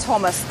Imogen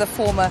Thomas, the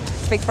former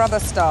Big Brother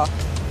star.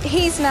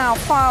 He's now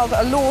filed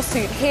a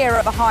lawsuit here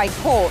at the High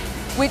Court,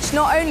 which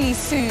not only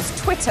sues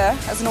Twitter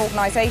as an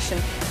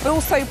organisation, but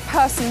also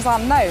persons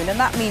unknown, and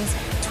that means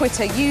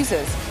Twitter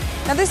users.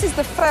 Now, this is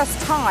the first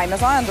time,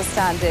 as I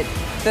understand it,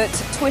 that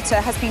Twitter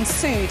has been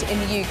sued in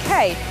the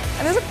UK,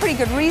 and there's a pretty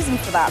good reason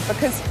for that,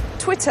 because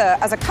Twitter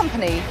as a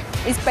company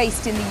is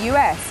based in the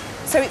US,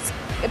 so it's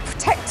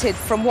protected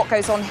from what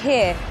goes on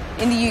here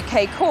in the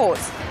UK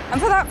courts.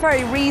 And for that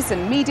very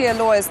reason, media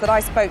lawyers that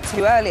I spoke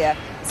to earlier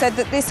said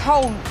that this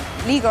whole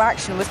legal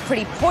action was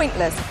pretty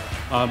pointless.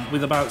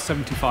 With about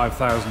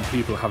 75,000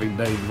 people having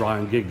named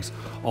Ryan Giggs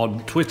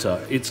on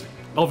Twitter, it's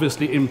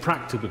obviously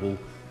impracticable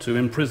to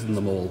imprison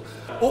them all.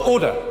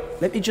 Order.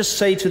 Let me just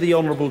say to the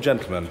honourable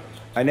gentleman,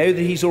 I know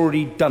that he's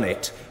already done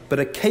it, but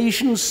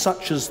occasions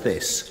such as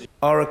this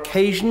are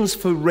occasions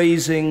for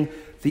raising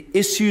the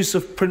issues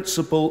of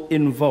principle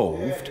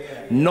involved,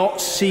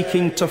 not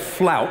seeking to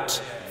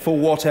flout for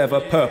whatever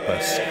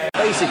purpose.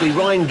 Basically,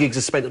 Ryan Giggs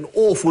has spent an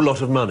awful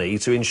lot of money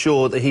to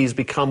ensure that he's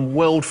become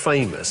world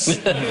famous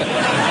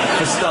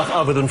for stuff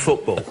other than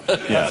football.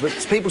 Yeah.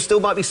 But people still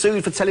might be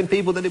sued for telling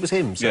people that it was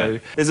him. So. Yeah.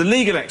 There's a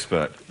legal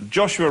expert,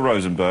 Joshua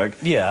Rosenberg.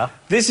 Yeah.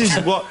 This is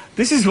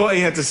what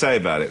he had to say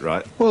about it,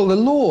 right? Well, the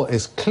law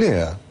is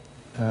clear.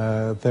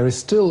 There is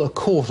still a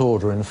court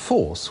order in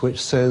force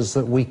which says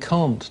that we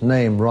can't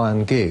name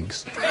Ryan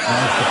Giggs as the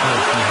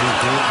person who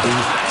brought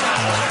these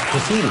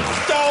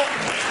proceedings.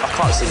 I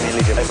can't see me and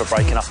Lydia ever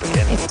breaking up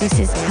again. If this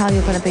is how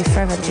you're going to be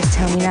forever, just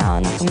tell me now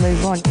and I can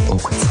move on.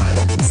 Awkward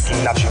silence.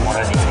 He loves you more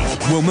than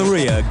anything. Will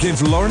Maria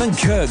give Lauren and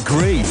Kurt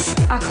grief?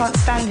 I can't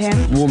stand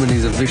him. Woman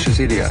is a vicious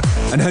idiot.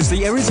 And has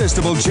the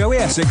irresistible Joey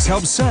Essex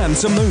helped Sam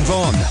to move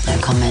on? No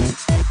comment.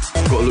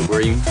 Got to look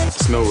green,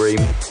 smell green,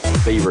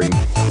 be green.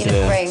 You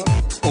look green.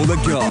 All the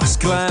goss,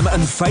 glam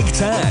and fake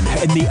tan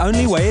in The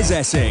Only Way is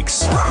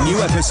Essex. New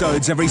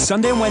episodes every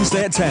Sunday and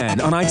Wednesday at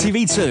 10 on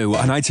ITV2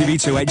 and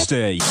ITV2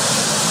 HD.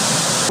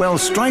 Well,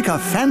 strike a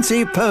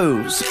fancy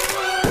pose.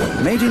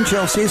 Made in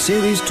Chelsea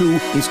Series 2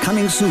 is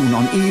coming soon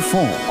on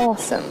E4.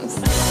 Awesome.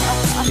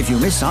 If you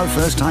miss out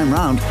first time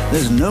round,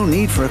 there's no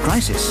need for a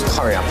crisis.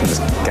 Hurry up and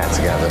just get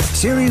together.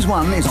 Series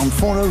 1 is on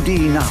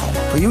 4OD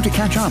now, for you to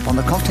catch up on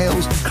the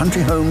cocktails,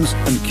 country homes,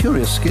 and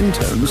curious skin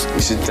tones.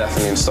 You should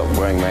definitely stop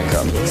wearing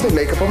makeup. There's no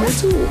makeup on me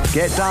too.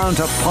 Get down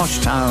to Posh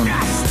Town.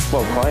 Yes.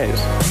 Well,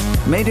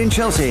 quite. Made in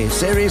Chelsea,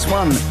 Series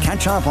 1.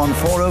 Catch up on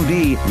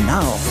 4OD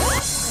now.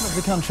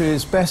 The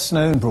country's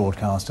best-known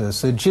broadcaster,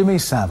 Sir Jimmy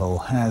Savile,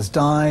 has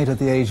died at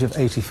the age of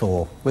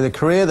 84. With a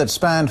career that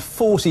spanned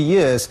 40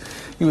 years,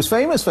 he was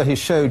famous for his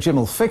show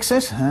Jim'll Fix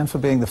It and for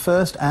being the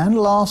first and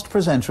last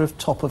presenter of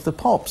Top of the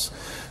Pops.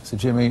 Sir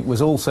Jimmy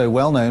was also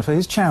well known for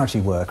his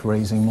charity work,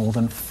 raising more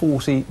than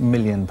 £40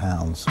 million.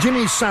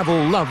 Jimmy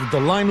Savile loved the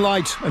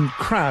limelight and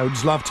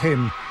crowds loved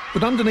him.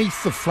 But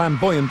underneath the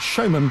flamboyant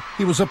showman,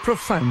 he was a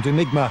profound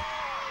enigma.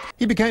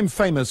 He became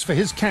famous for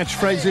his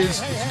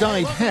catchphrases, his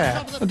dyed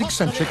hair and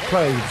eccentric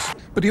clothes.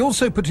 But he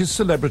also put his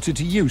celebrity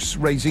to use,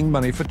 raising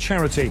money for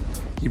charity.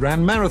 He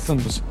ran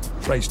marathons,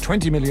 raised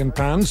 £20 million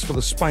for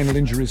the Spinal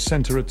Injuries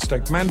Centre at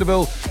Stoke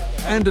Mandeville,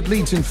 and at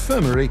Leeds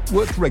Infirmary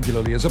worked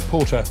regularly as a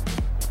porter.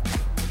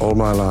 All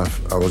my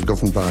life I was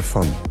governed by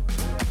fun.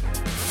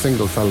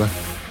 Single fella,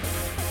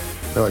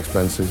 no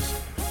expenses.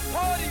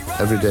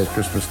 Every day's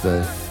Christmas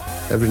Day,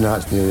 every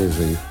night's New Year's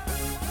Eve.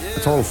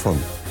 It's all fun.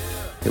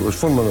 It was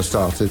fun when I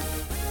started,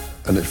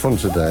 and it's fun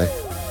today,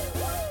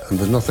 and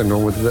there's nothing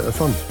wrong with a bit of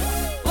fun.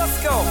 Let's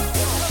go!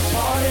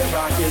 Party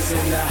rock is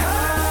in the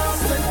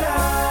house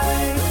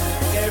tonight.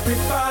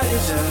 Everybody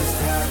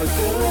just have a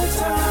good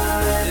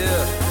time.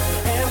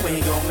 Yeah. And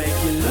we gon'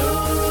 make you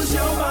lose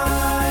your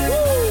mind.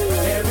 Woo.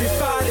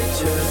 Everybody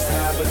just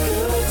have a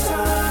good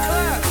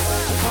time.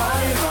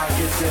 Party rock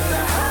is in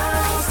the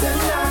house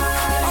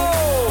tonight.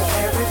 Oh.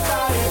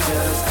 Everybody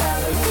just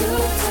have a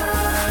good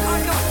time.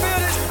 I can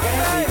feel it.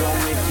 And we gon'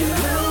 make you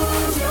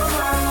lose your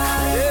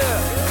mind.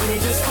 Yeah. We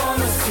just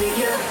wanna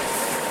see you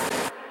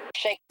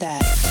shake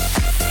that.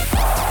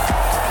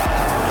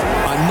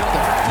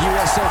 Another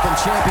U.S. Open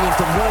champion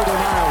from Northern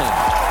Ireland.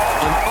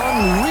 An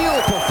unreal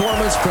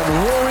performance from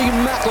Rory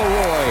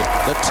McIlroy,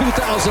 the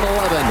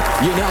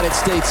 2011 United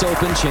States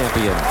Open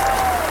champion.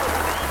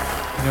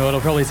 You know,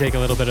 it'll probably take a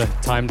little bit of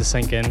time to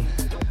sink in,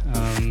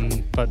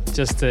 but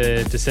just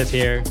to sit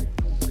here,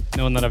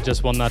 knowing that I've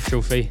just won that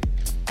trophy,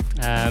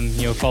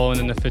 you know, following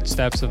in the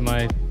footsteps of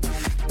my,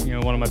 you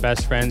know, one of my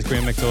best friends,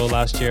 Graham McDowell,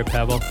 last year at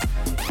Pebble.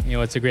 You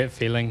know, it's a great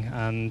feeling,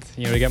 and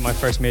you know, to get my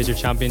first major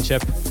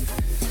championship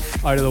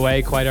out of the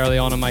way quite early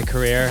on in my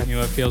career, you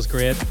know, it feels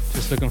great.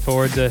 Just looking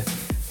forward to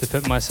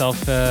putting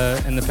myself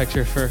in the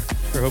picture for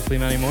hopefully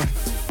many more.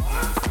 There's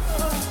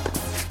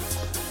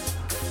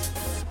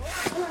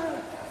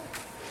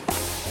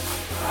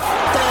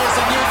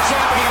a new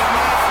champion,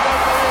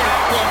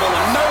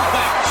 Wimbledon,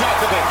 Novak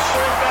Djokovic.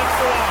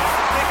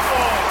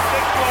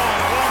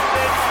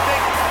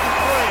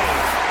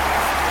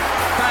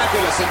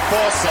 Fabulous in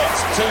 4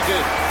 sets, too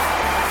good.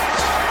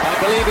 I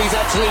believe he's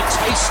actually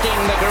tasting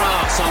the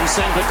grass on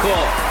centre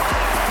court.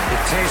 It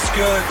tastes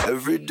good.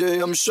 Every day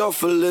I'm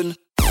shuffling.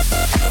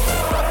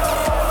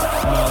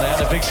 Well, they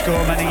had a big score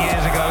many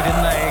years ago,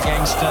 didn't they,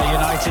 against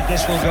United.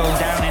 This will go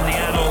down in the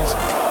annals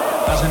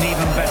as an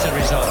even better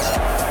result.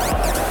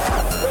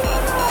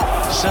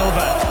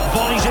 Silva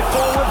volleys it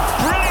forward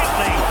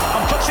brilliantly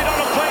and puts it on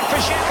a plate for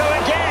Dzeko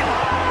again.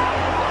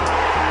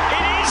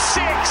 It is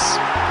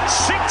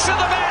 6 of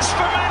the best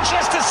for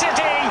Manchester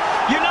City.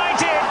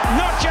 United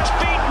not just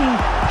beaten,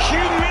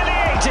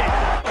 humiliated.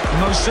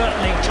 Most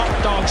certainly top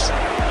dogs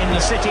in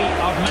the city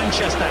of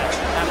Manchester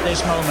at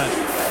this moment.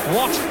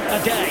 What a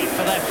day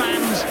for their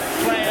fans,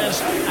 players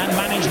and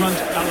management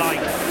alike.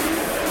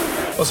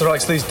 What's the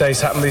rights these days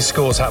happen, these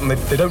scores happen,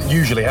 they don't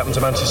usually happen to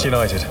Manchester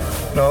United.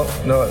 No,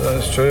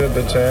 that's true,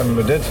 but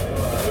we did.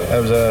 It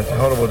was a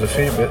horrible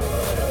defeat, but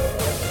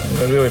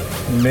really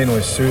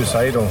mainly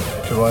suicidal,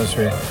 to be honest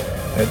with you.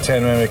 At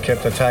 10 men we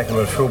kept attacking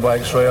with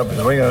full-backs right up as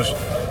wingers,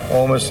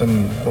 almost,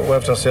 and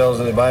left ourselves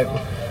at the back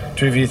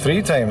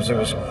 2v3 times. It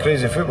was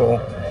crazy football,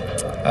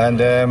 and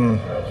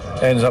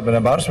ends up in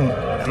embarrassment.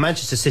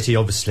 Manchester City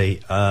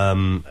obviously are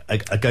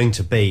going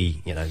to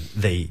be, you know,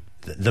 the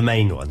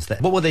main ones.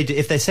 What will they do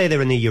if they say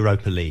they're in the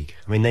Europa League?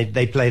 I mean,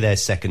 they play their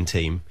second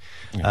team.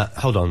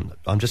 Hold on,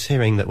 I'm just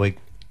hearing that we're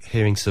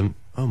hearing some.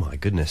 Oh my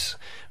goodness,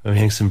 we're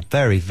hearing some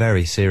very,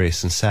 very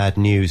serious and sad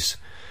news.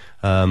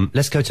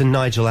 Let's go to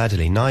Nigel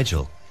Adderley.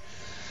 Nigel.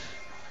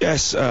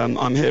 Yes,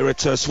 I'm here at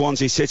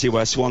Swansea City,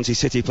 where Swansea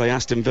City play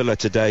Aston Villa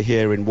today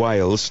here in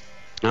Wales.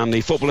 And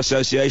the Football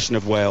Association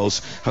of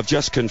Wales have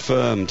just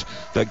confirmed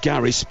that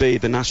Gary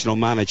Speed, the national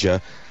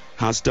manager,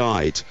 has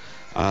died.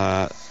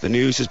 The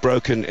news has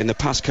broken in the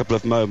past couple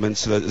of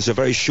moments. There's a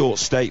very short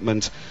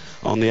statement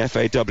on the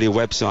FAW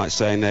website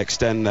saying they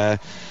extend their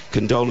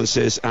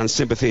condolences and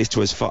sympathies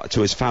to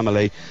his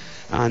family,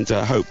 and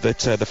hope that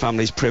the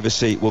family's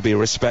privacy will be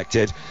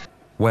respected.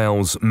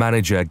 Wales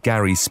manager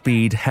Gary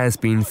Speed has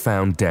been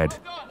found dead,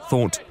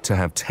 thought to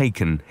have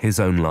taken his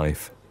own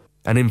life.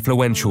 An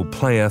influential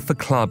player for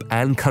club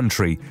and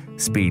country,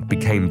 Speed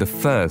became the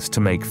first to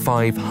make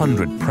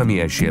 500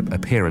 Premiership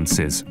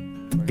appearances.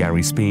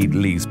 Gary Speed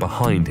leaves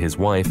behind his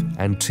wife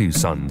and 2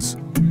 sons.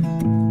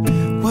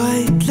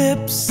 White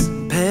lips,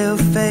 pale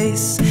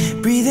face,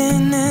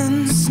 breathing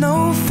in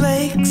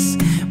snowflakes,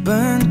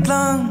 burnt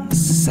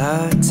lungs,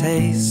 sour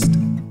taste.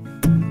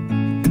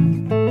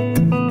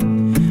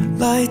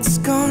 Lights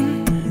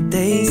gone,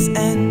 days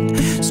end,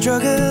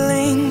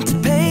 struggling to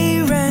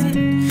pay rent,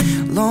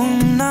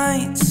 long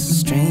nights,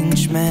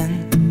 strange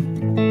men.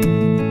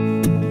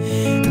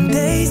 And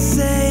they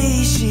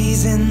say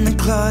she's in the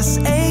class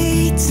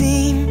A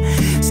team,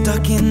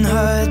 stuck in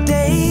her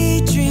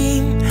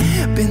daydream.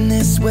 Been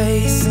this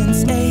way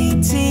since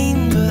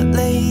 18, but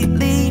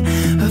lately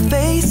her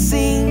face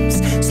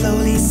seems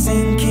slowly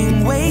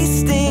sinking,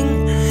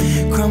 wasting,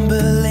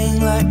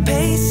 crumbling like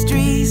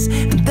pastries.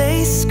 And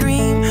they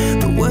scream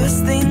the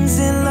worst things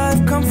in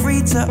life come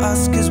free to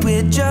us, 'cause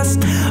we're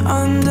just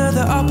under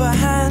the upper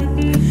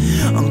hand.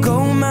 And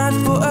go mad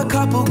for a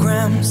couple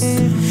grams,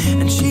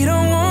 and she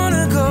don't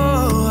wanna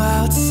go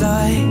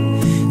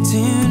outside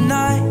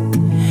tonight.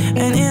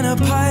 And in a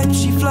pipe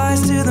she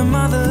flies to the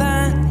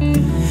motherland,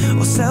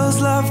 or sells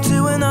love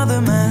to another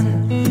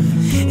man.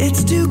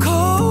 It's too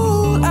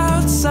cold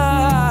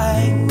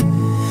outside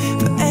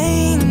for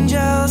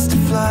angels to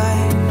fly,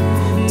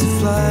 to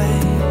fly,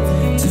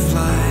 to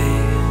fly,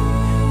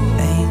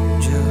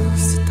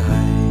 angels to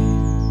die.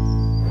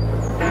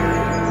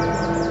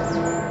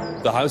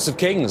 The House of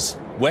Kings,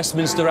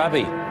 Westminster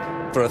Abbey,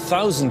 for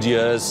 1,000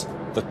 years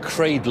the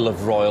cradle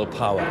of royal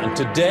power, and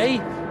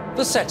today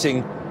the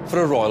setting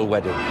for a royal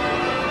wedding.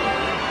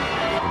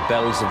 The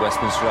bells of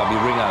Westminster Abbey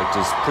ring out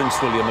as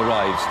Prince William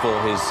arrives for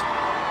his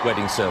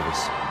wedding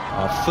service.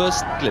 Our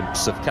first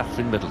glimpse of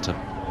Catherine Middleton,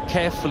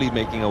 carefully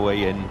making her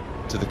way in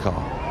to the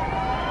car.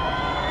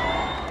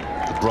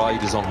 The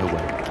bride is on her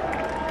way.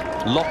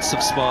 Lots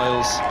of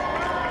smiles,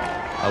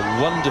 a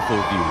wonderful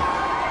view.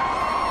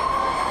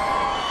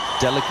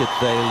 Delicate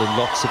veil and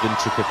lots of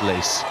intricate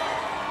lace.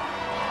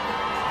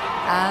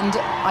 And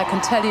I can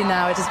tell you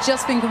now, it has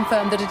just been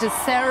confirmed that it is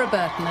Sarah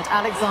Burton at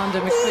Alexander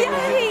McQueen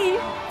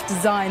who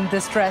designed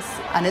this dress,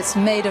 and it's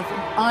made of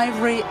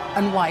ivory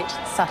and white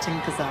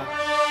satin gazelle.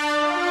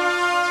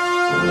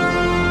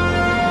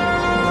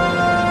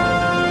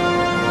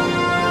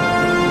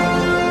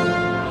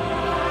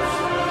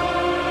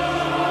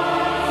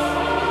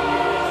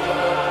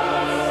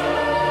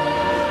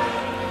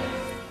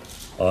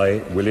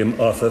 I, William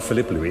Arthur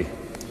Philip Louis.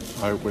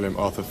 I, William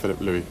Arthur Philip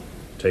Louis.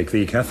 Take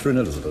thee, Catherine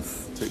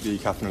Elizabeth. Take thee,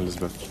 Catherine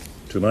Elizabeth.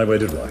 To my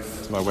wedded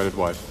wife. To my wedded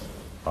wife.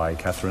 I,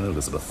 Catherine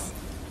Elizabeth.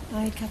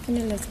 I, Catherine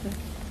Elizabeth.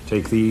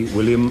 Take thee,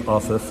 William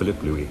Arthur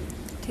Philip Louis.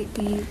 Take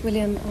thee,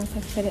 William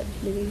Arthur Philip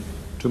Louis.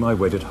 To my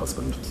wedded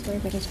husband. To my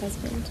wedded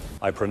husband.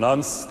 I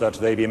pronounce that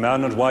they be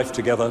man and wife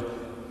together,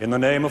 in the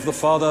name of the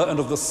Father, and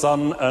of the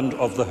Son, and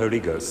of the Holy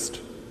Ghost.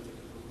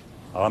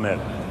 Amen.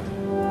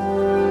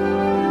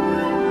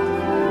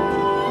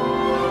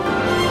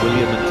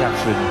 William and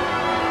Catherine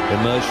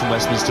emerge from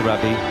Westminster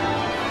Abbey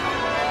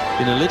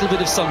in a little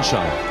bit of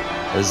sunshine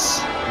as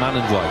man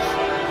and wife.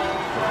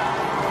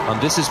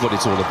 And this is what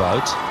it's all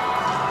about.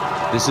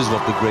 This is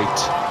what the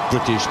great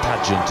British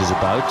pageant is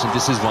about, and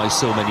this is why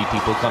so many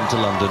people come to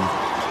London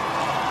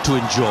to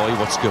enjoy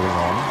what's going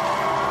on.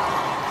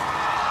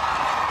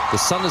 The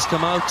sun has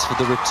come out for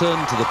the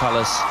return to the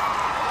palace.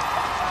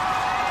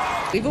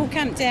 We've all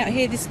camped out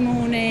here this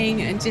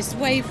morning and just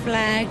waved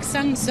flags,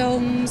 sung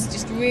songs,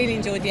 just really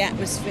enjoyed the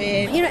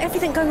atmosphere. You know,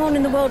 everything going on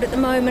in the world at the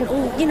moment,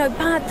 all, you know,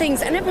 bad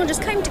things, and everyone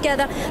just came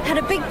together, had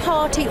a big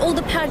party, all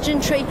the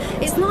pageantry.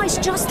 It's nice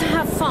just to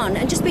have fun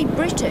and just be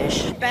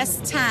British.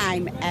 Best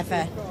time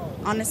ever.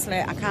 Honestly,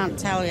 I can't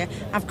tell you.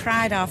 I've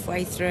cried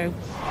halfway through.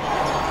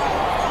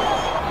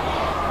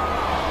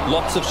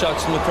 Lots of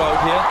shouts from the crowd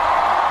here.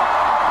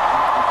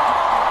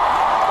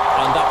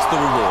 And that's the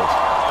reward.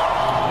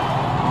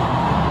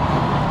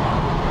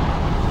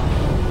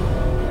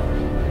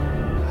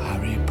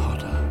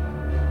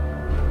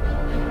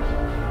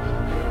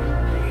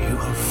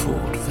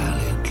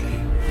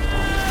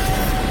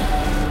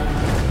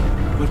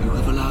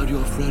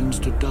 Friends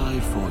to die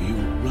for you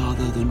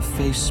rather than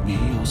face me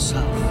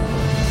yourself.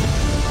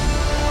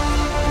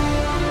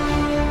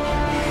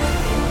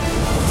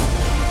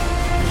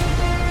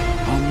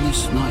 On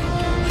this night,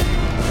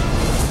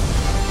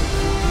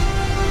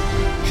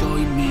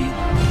 join me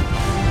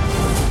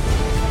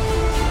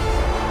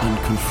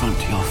and confront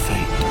your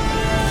fate.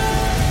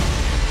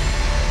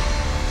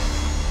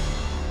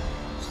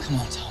 Come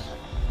on, Tom.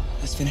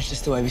 Let's finish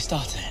this the way we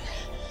started.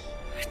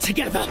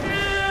 Together!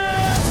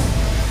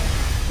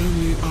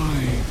 Only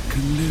I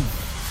can live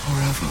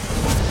forever.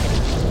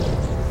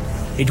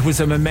 It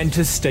was a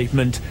momentous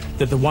statement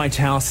that the White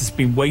House has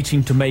been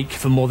waiting to make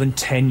for more than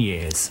 10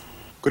 years.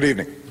 Good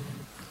evening.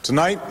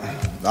 Tonight,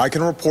 I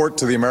can report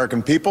to the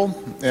American people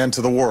and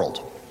to the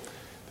world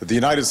that the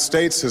United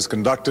States has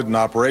conducted an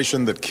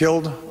operation that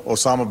killed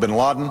Osama bin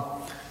Laden,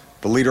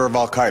 the leader of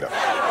Al-Qaeda.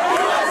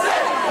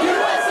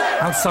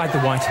 Outside the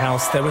White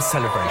House, there were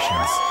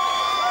celebrations.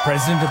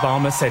 President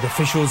Obama said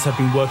officials have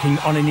been working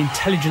on an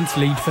intelligence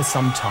lead for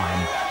some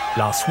time.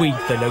 Last week,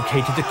 they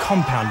located the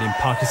compound in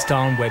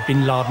Pakistan where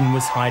bin Laden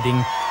was hiding.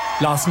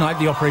 Last night,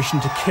 the operation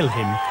to kill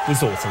him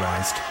was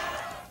authorized.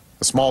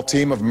 A small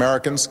team of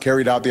Americans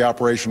carried out the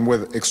operation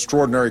with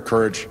extraordinary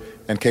courage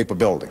and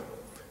capability.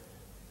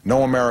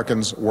 No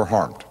Americans were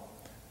harmed.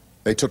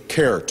 They took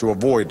care to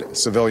avoid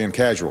civilian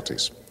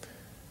casualties.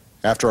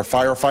 After a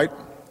firefight,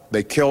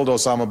 they killed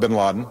Osama bin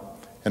Laden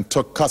and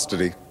took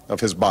custody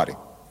of his body.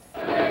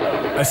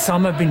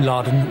 Osama bin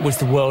Laden was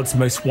the world's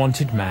most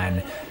wanted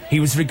man. He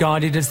was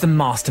regarded as the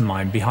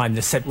mastermind behind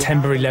the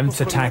September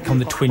 11th attack on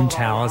the Twin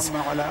Towers,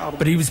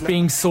 but he was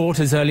being sought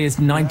as early as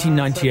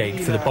 1998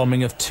 for the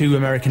bombing of 2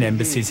 American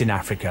embassies in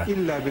Africa.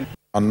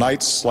 On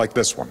nights like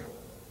this one,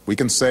 we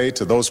can say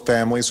to those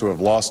families who have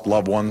lost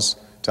loved ones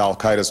to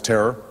al-Qaeda's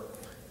terror,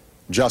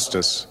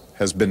 justice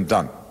has been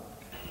done.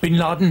 Bin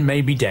Laden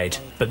may be dead,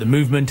 but the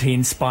movement he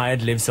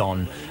inspired lives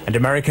on, and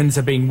Americans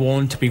are being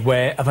warned to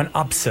beware of an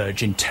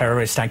upsurge in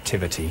terrorist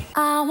activity.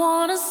 I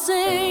wanna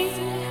sing,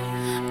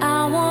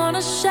 I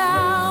wanna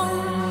shout,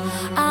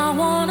 I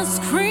wanna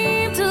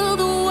scream till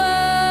the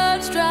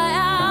words dry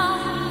out.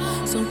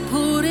 So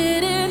put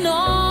it in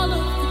all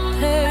of the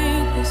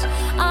papers.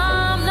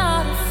 I'm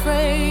not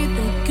afraid,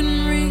 they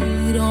can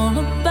read all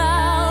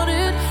about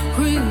it,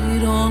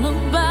 read all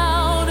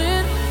about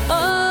it.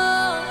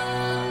 Oh.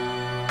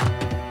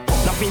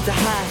 Nothing to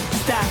hide,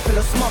 style full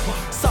of smother,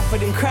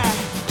 suffered and cried.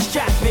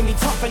 Strife made me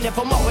tougher,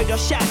 never mocked or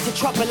shout to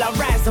trouble. I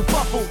rise a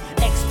bubble.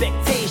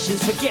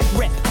 Expectations, forget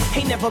rep.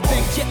 Ain't never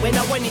been jet when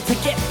I wanted to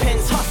get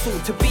pens. Hustle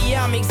to be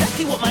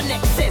exactly what my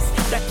neck says.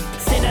 That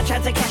said I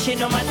tried to cash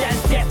in on my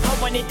dad's death. I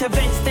wanted to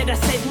vent, instead I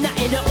said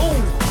nothing at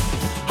all.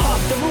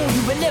 After all,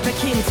 you were never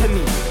kin to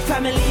me.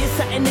 Family is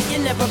something that you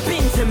never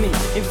been to me.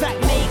 In fact,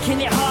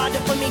 making it harder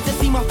for me to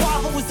see my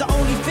father was the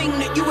only thing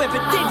that you ever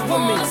did for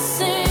me. I wanna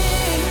sing,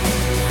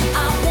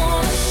 I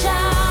wanna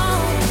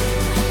shout,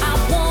 I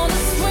wanna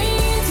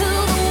scream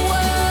till the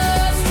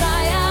words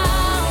dry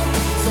out.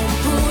 So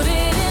put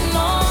it in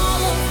all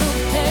of the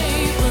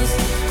papers.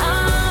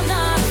 I'm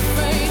not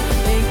afraid,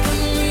 they can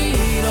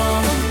read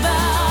all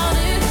about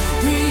it,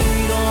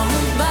 read all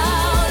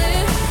about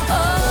it.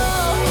 Oh,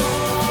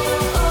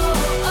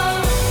 oh, oh,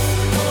 oh,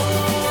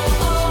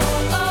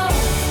 oh,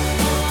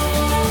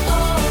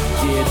 oh,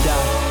 Dear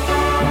Dad.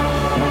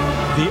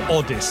 The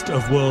oddest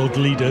of world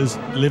leaders,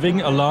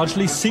 living a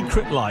largely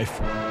secret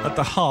life at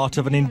the heart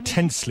of an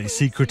intensely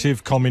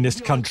secretive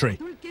communist country.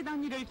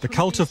 The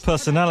cult of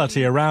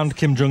personality around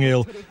Kim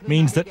Jong-il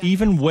means that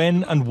even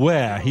when and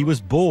where he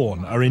was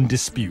born are in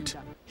dispute.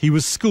 He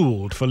was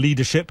schooled for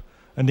leadership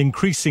and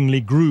increasingly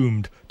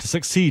groomed to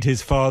succeed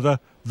his father,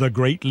 the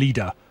great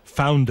leader,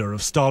 founder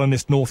of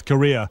Stalinist North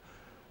Korea,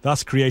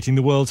 thus creating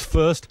the world's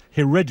first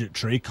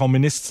hereditary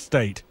communist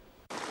state.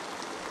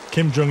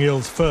 Kim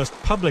Jong-il's first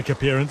public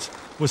appearance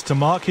was to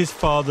mark his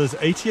father's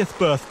 80th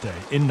birthday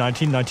in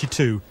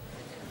 1992.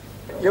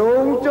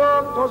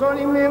 영적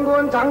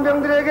조선인민군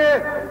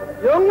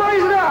장병들에게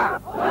영광이시라.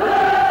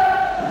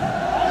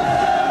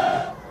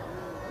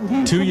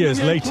 2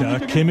 years later,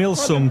 Kim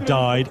Il-sung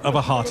died of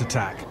a heart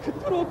attack.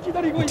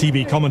 The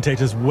TV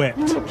commentators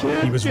wept.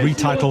 He was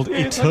retitled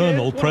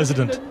Eternal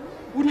President.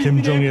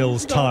 Kim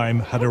Jong-il's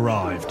time had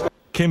arrived.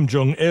 Kim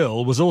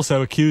Jong-il was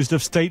also accused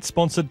of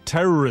state-sponsored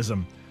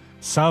terrorism.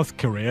 South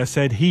Korea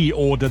said he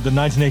ordered the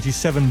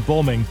 1987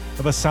 bombing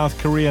of a South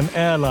Korean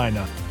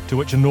airliner, to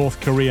which a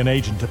North Korean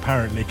agent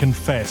apparently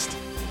confessed.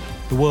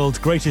 The world's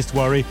greatest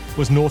worry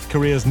was North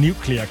Korea's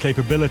nuclear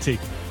capability.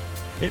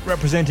 It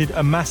represented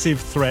a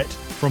massive threat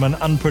from an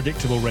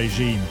unpredictable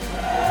regime.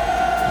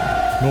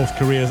 North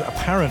Korea's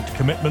apparent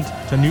commitment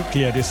to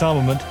nuclear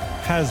disarmament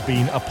has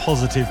been a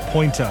positive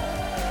pointer.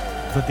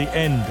 But the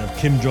end of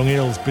Kim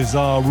Jong-il's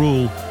bizarre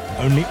rule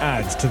only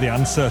adds to the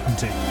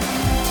uncertainty.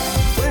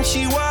 When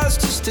she was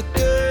just a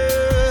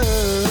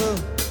girl,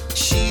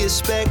 she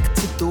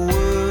expected the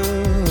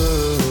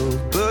world,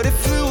 but it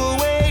flew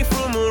away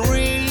from her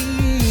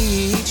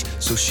reach.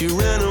 So she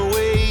ran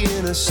away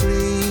in her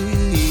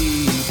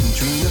sleep and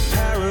dreamed of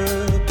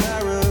paradise,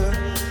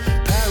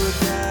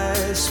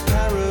 paradise.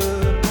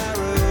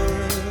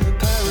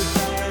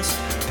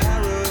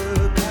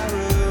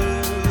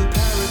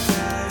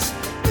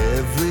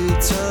 Every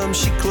time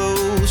she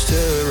closed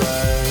her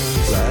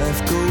eyes,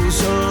 life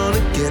goes on,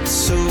 it gets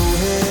so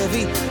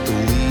heavy. The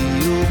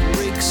wheel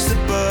breaks the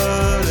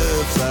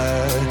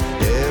butterfly.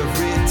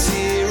 Every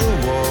tear a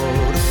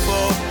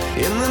waterfall.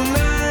 In the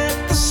night,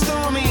 the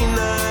stormy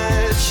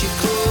night, she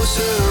closed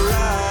her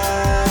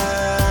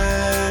eyes.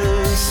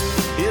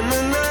 In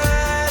the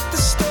night, the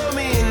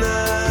stormy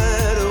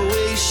night,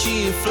 away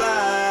she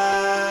flies.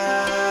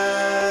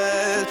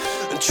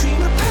 A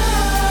dream of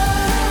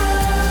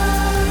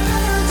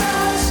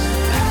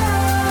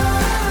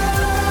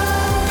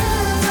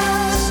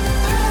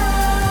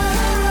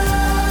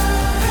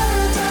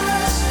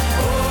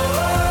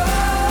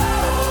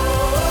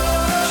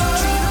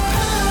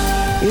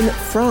In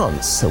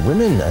France,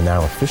 women are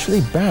now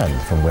officially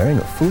banned from wearing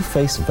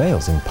full-face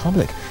veils in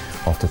public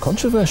after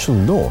controversial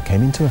law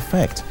came into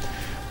effect.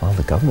 While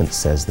the government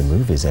says the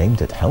move is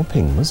aimed at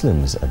helping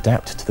Muslims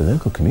adapt to the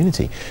local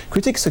community,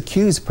 critics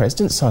accuse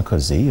President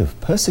Sarkozy of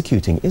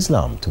persecuting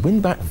Islam to win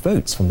back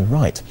votes from the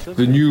right.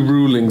 The new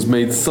rulings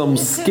made some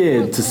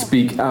scared to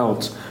speak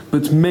out,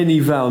 but many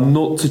vow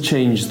not to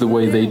change the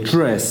way they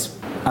dress.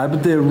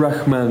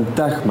 Abderrahman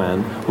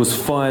Dahman was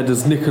fired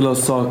as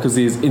Nicolas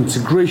Sarkozy's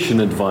integration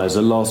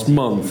advisor last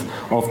month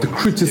after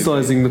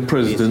criticising the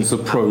president's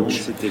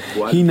approach.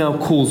 He now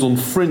calls on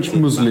French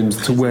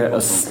Muslims to wear a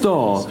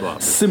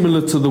star similar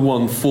to the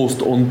one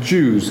forced on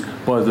Jews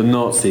by the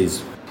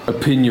Nazis.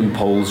 Opinion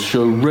polls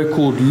show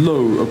record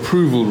low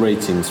approval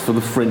ratings for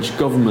the French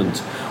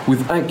government,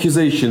 with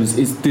accusations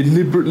it's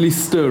deliberately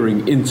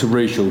stirring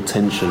interracial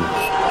tension.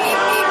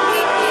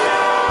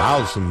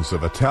 Thousands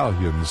of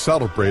Italians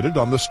celebrated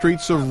on the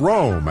streets of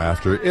Rome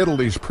after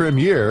Italy's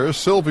premier,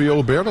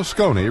 Silvio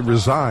Berlusconi,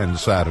 resigned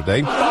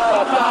Saturday.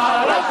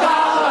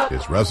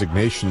 His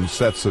resignation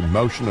sets in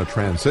motion a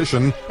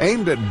transition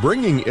aimed at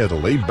bringing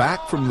Italy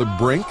back from the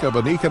brink of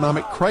an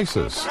economic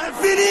crisis.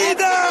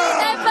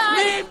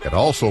 It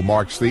also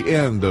marks the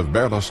end of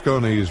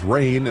Berlusconi's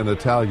reign in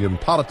Italian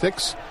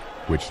politics,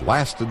 which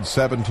lasted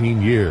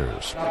 17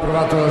 years.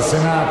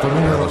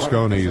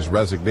 Berlusconi's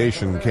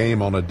resignation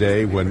came on a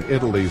day when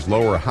Italy's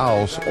lower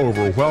house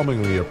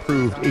overwhelmingly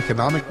approved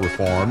economic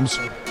reforms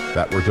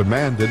that were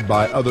demanded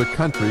by other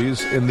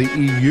countries in the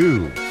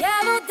EU.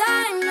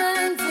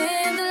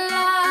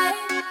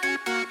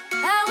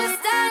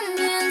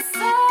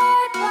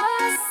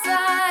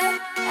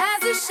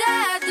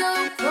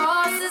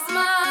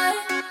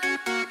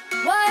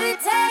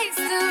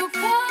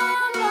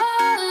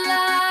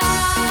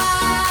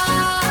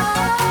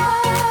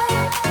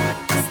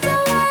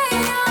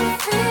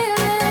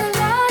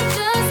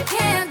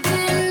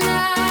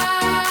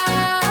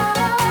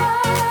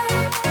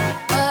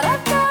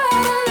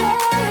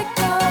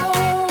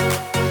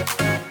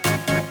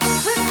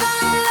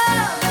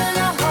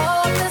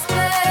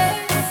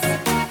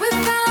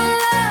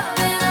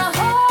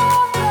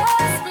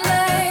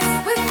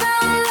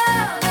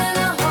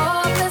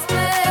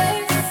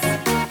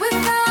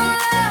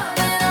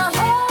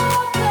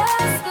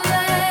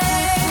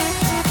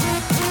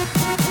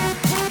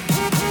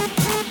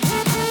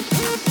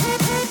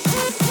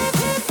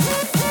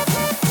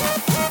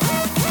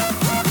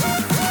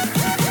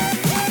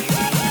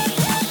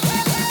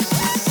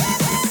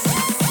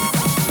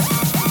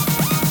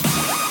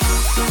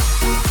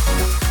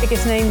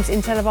 Biggest names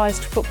in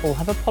televised football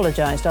have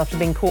apologised after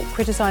being caught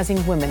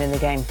criticising women in the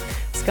game.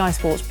 Sky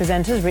Sports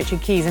presenters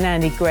Richard Keys and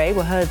Andy Gray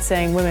were heard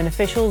saying women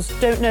officials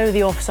don't know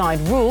the offside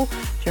rule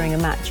during a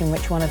match in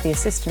which one of the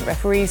assistant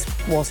referees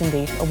was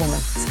indeed a woman.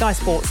 Sky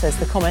Sports says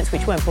the comments,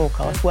 which weren't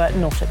broadcast, were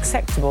not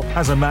acceptable.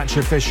 As a match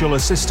official,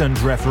 assistant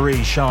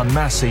referee Sian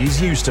Massey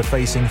is used to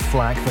facing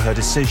flack for her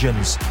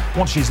decisions.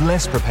 What she's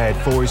less prepared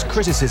for is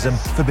criticism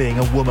for being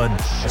a woman,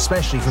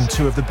 especially from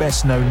two of the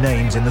best-known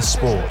names in the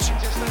sport.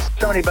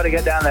 Somebody better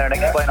get down there and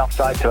explain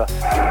offside to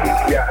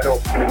her. Yeah, I know.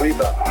 Can you believe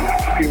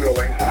that? Female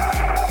wings.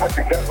 I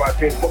think that's why I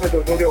think women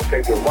don't know the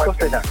offside rule. Why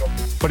they don't?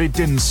 But it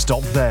didn't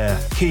stop there.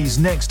 Key's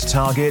next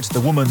target, the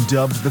woman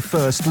dubbed the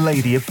First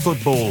Lady of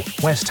Football,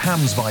 West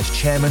Ham's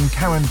Vice-Chairman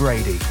Karen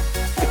Brady.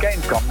 The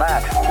game's gone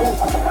mad.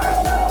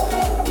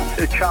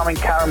 The charming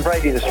Karen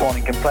Brady this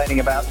morning complaining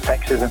about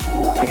sexism.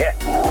 Yeah,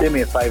 do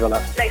me a favour,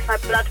 love. Makes my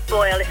blood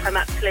boil, if I'm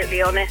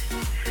absolutely honest.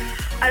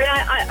 I mean,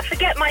 I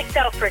forget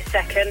myself for a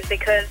second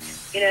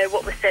because, you know,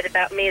 what was said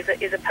about me is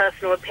a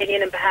personal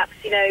opinion and perhaps,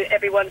 you know,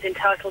 everyone's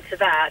entitled to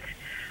that.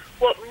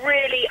 What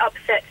really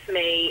upsets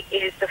me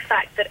is the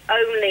fact that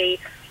only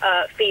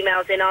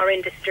females in our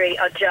industry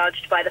are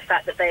judged by the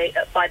fact that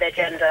by their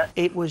gender.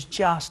 It was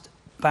just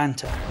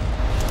banter.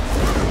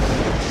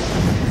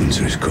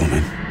 Winter is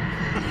coming.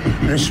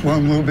 This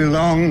one will be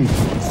long,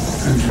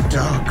 and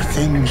dark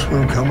things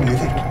will come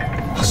with it.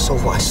 I saw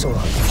what I saw.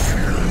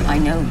 I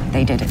know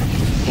they did it.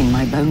 In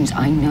my bones,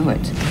 I know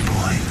it. The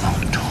boy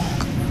won't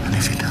talk, and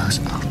if he does,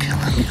 I'll kill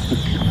him.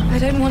 I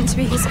don't want to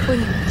be his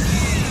queen.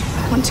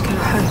 I want to go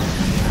home.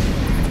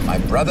 My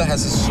brother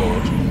has his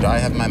sword, and I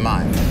have my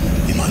mind.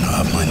 You might not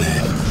have my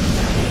name.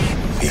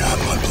 You have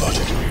my blood.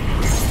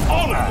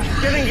 Honor!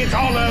 You think it's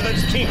honor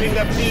that's keeping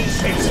the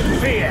peace? It's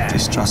fear!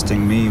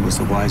 Distrusting me was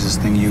the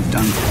wisest thing you've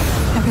done.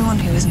 Everyone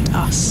who isn't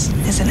us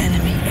is an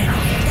enemy.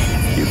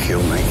 You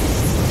killed me.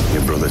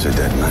 Your brother's a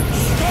dead man.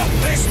 Stop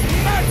this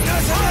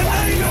madness in the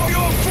name of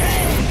your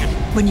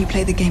king! When you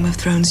play the Game of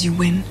Thrones, you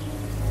win,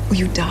 or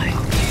you die.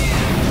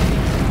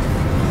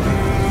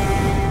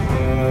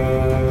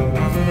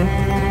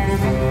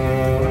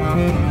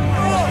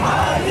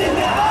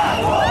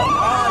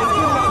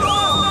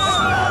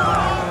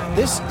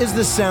 This is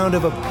the sound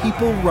of a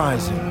people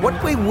rising. What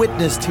we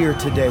witnessed here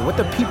today, what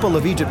the people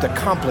of Egypt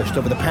accomplished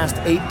over the past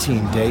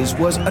 18 days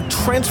was a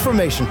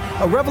transformation,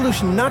 a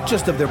revolution not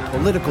just of their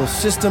political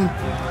system,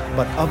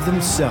 but of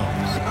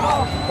themselves.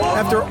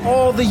 After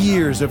all the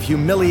years of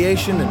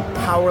humiliation and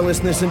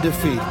powerlessness and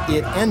defeat,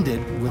 it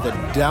ended with a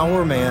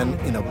dour man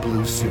in a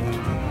blue suit.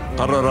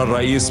 قرر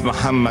الرئيس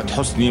محمد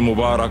حسني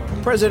مبارك.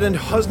 President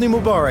Hosni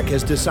Mubarak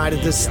has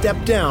decided to step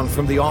down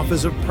from the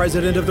office of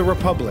President of the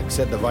Republic,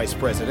 said the Vice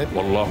President.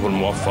 والله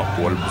الموفق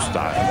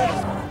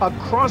والمستعان.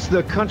 Across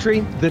the country,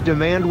 the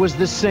demand was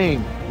the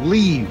same: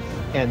 leave.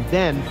 And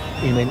then,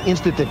 in an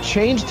instant that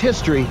changed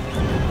history,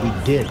 we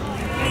did.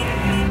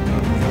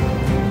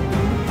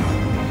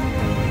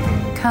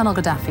 Colonel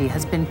Gaddafi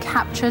has been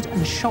captured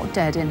and shot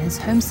dead in his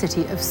home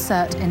city of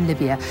Sirte in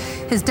Libya.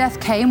 His death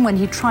came when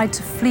he tried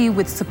to flee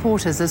with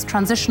supporters as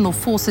transitional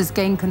forces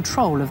gained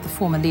control of the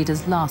former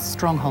leader's last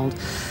stronghold.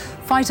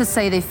 Fighters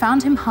say they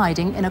found him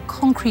hiding in a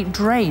concrete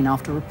drain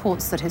after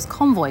reports that his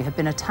convoy had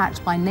been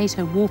attacked by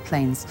NATO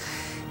warplanes.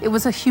 It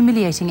was a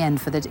humiliating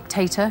end for the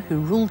dictator who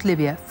ruled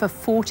Libya for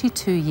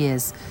 42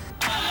 years.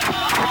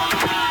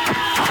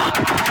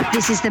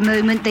 This is the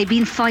moment they've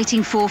been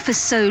fighting for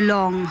so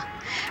long.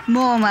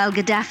 Muammar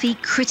Gaddafi,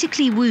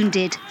 critically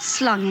wounded,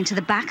 slung into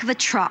the back of a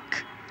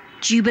truck.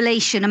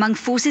 Jubilation among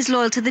forces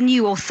loyal to the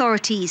new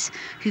authorities,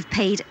 who've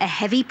paid a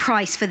heavy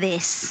price for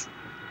this.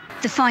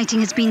 The fighting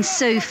has been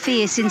so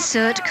fierce in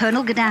Sirte,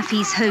 Colonel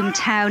Gaddafi's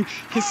hometown,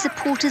 his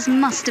supporters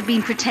must have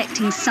been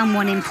protecting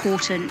someone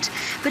important.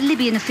 But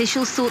Libyan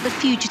officials thought the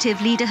fugitive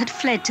leader had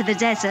fled to the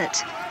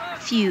desert.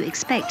 Few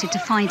expected to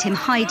find him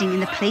hiding in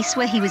the place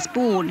where he was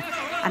born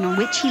and on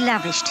which he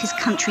lavished his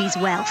country's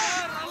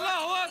wealth.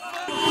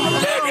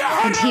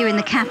 And here in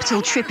the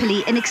capital,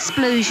 Tripoli, an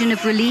explosion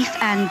of relief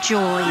and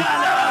joy.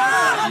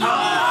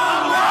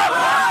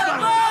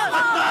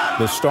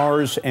 The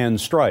Stars and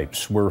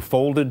Stripes were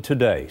folded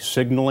today,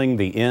 signaling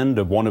the end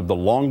of one of the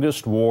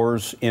longest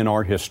wars in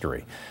our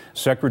history.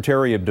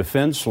 Secretary of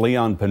Defense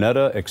Leon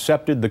Panetta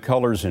accepted the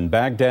colors in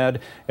Baghdad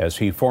as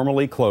he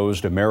formally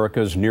closed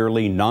America's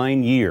nearly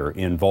 9-year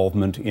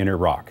involvement in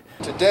Iraq.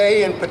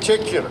 Today in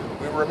particular,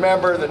 we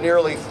remember the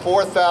nearly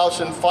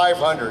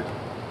 4,500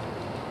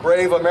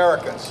 brave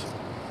Americans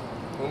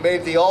who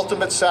made the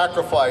ultimate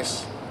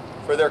sacrifice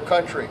for their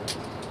country.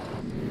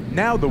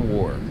 Now the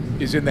war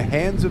is in the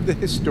hands of the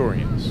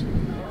historians,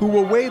 who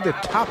will weigh the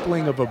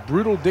toppling of a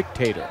brutal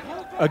dictator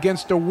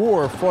against a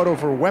war fought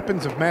over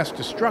weapons of mass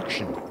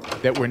destruction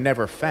that were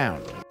never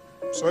found.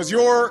 So as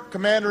your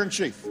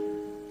Commander-in-Chief,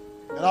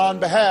 and on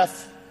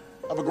behalf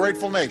of a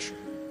grateful nation,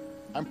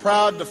 I'm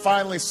proud to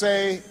finally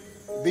say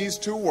these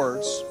two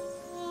words,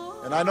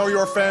 and I know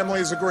your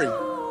families agree.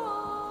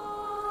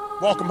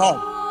 Welcome home.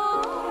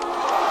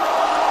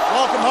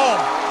 Welcome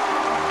home.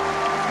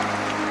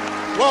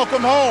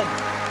 Welcome home.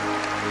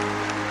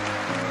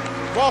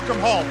 Welcome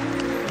home.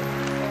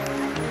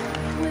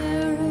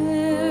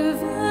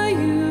 Wherever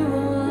you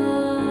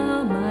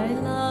are, my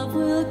love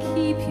will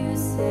keep you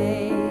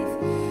safe.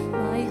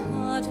 My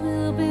heart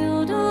will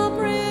build a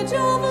bridge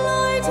of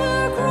light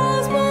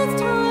across both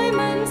time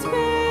and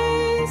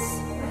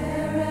space.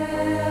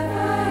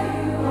 Wherever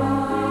you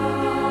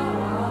are,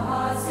 our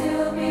hearts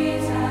still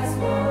beat as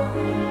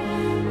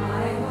one. I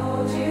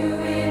hold you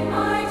in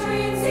my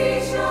dreams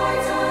each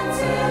night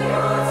until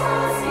your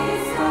task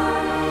is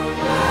done.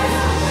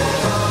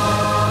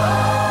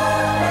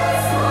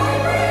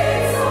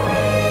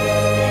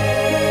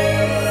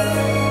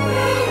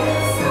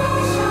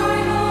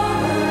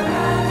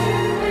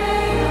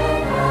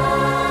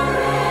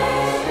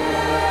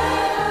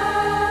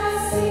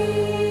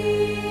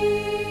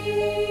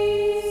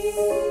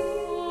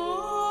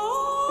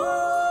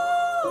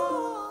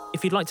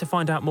 If you'd like to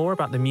find out more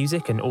about the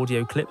music and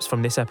audio clips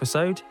from this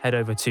episode, head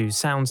over to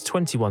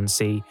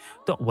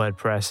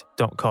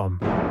sounds21c.wordpress.com.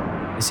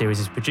 The series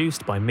is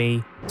produced by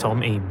me,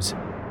 Tom Eames.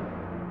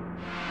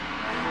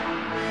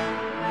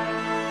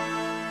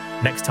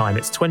 Next time,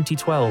 it's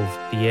 2012,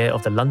 the year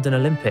of the London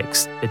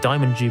Olympics, the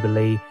Diamond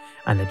Jubilee,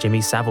 and the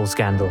Jimmy Savile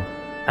scandal,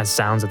 as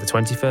Sounds of the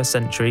 21st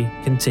Century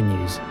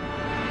continues.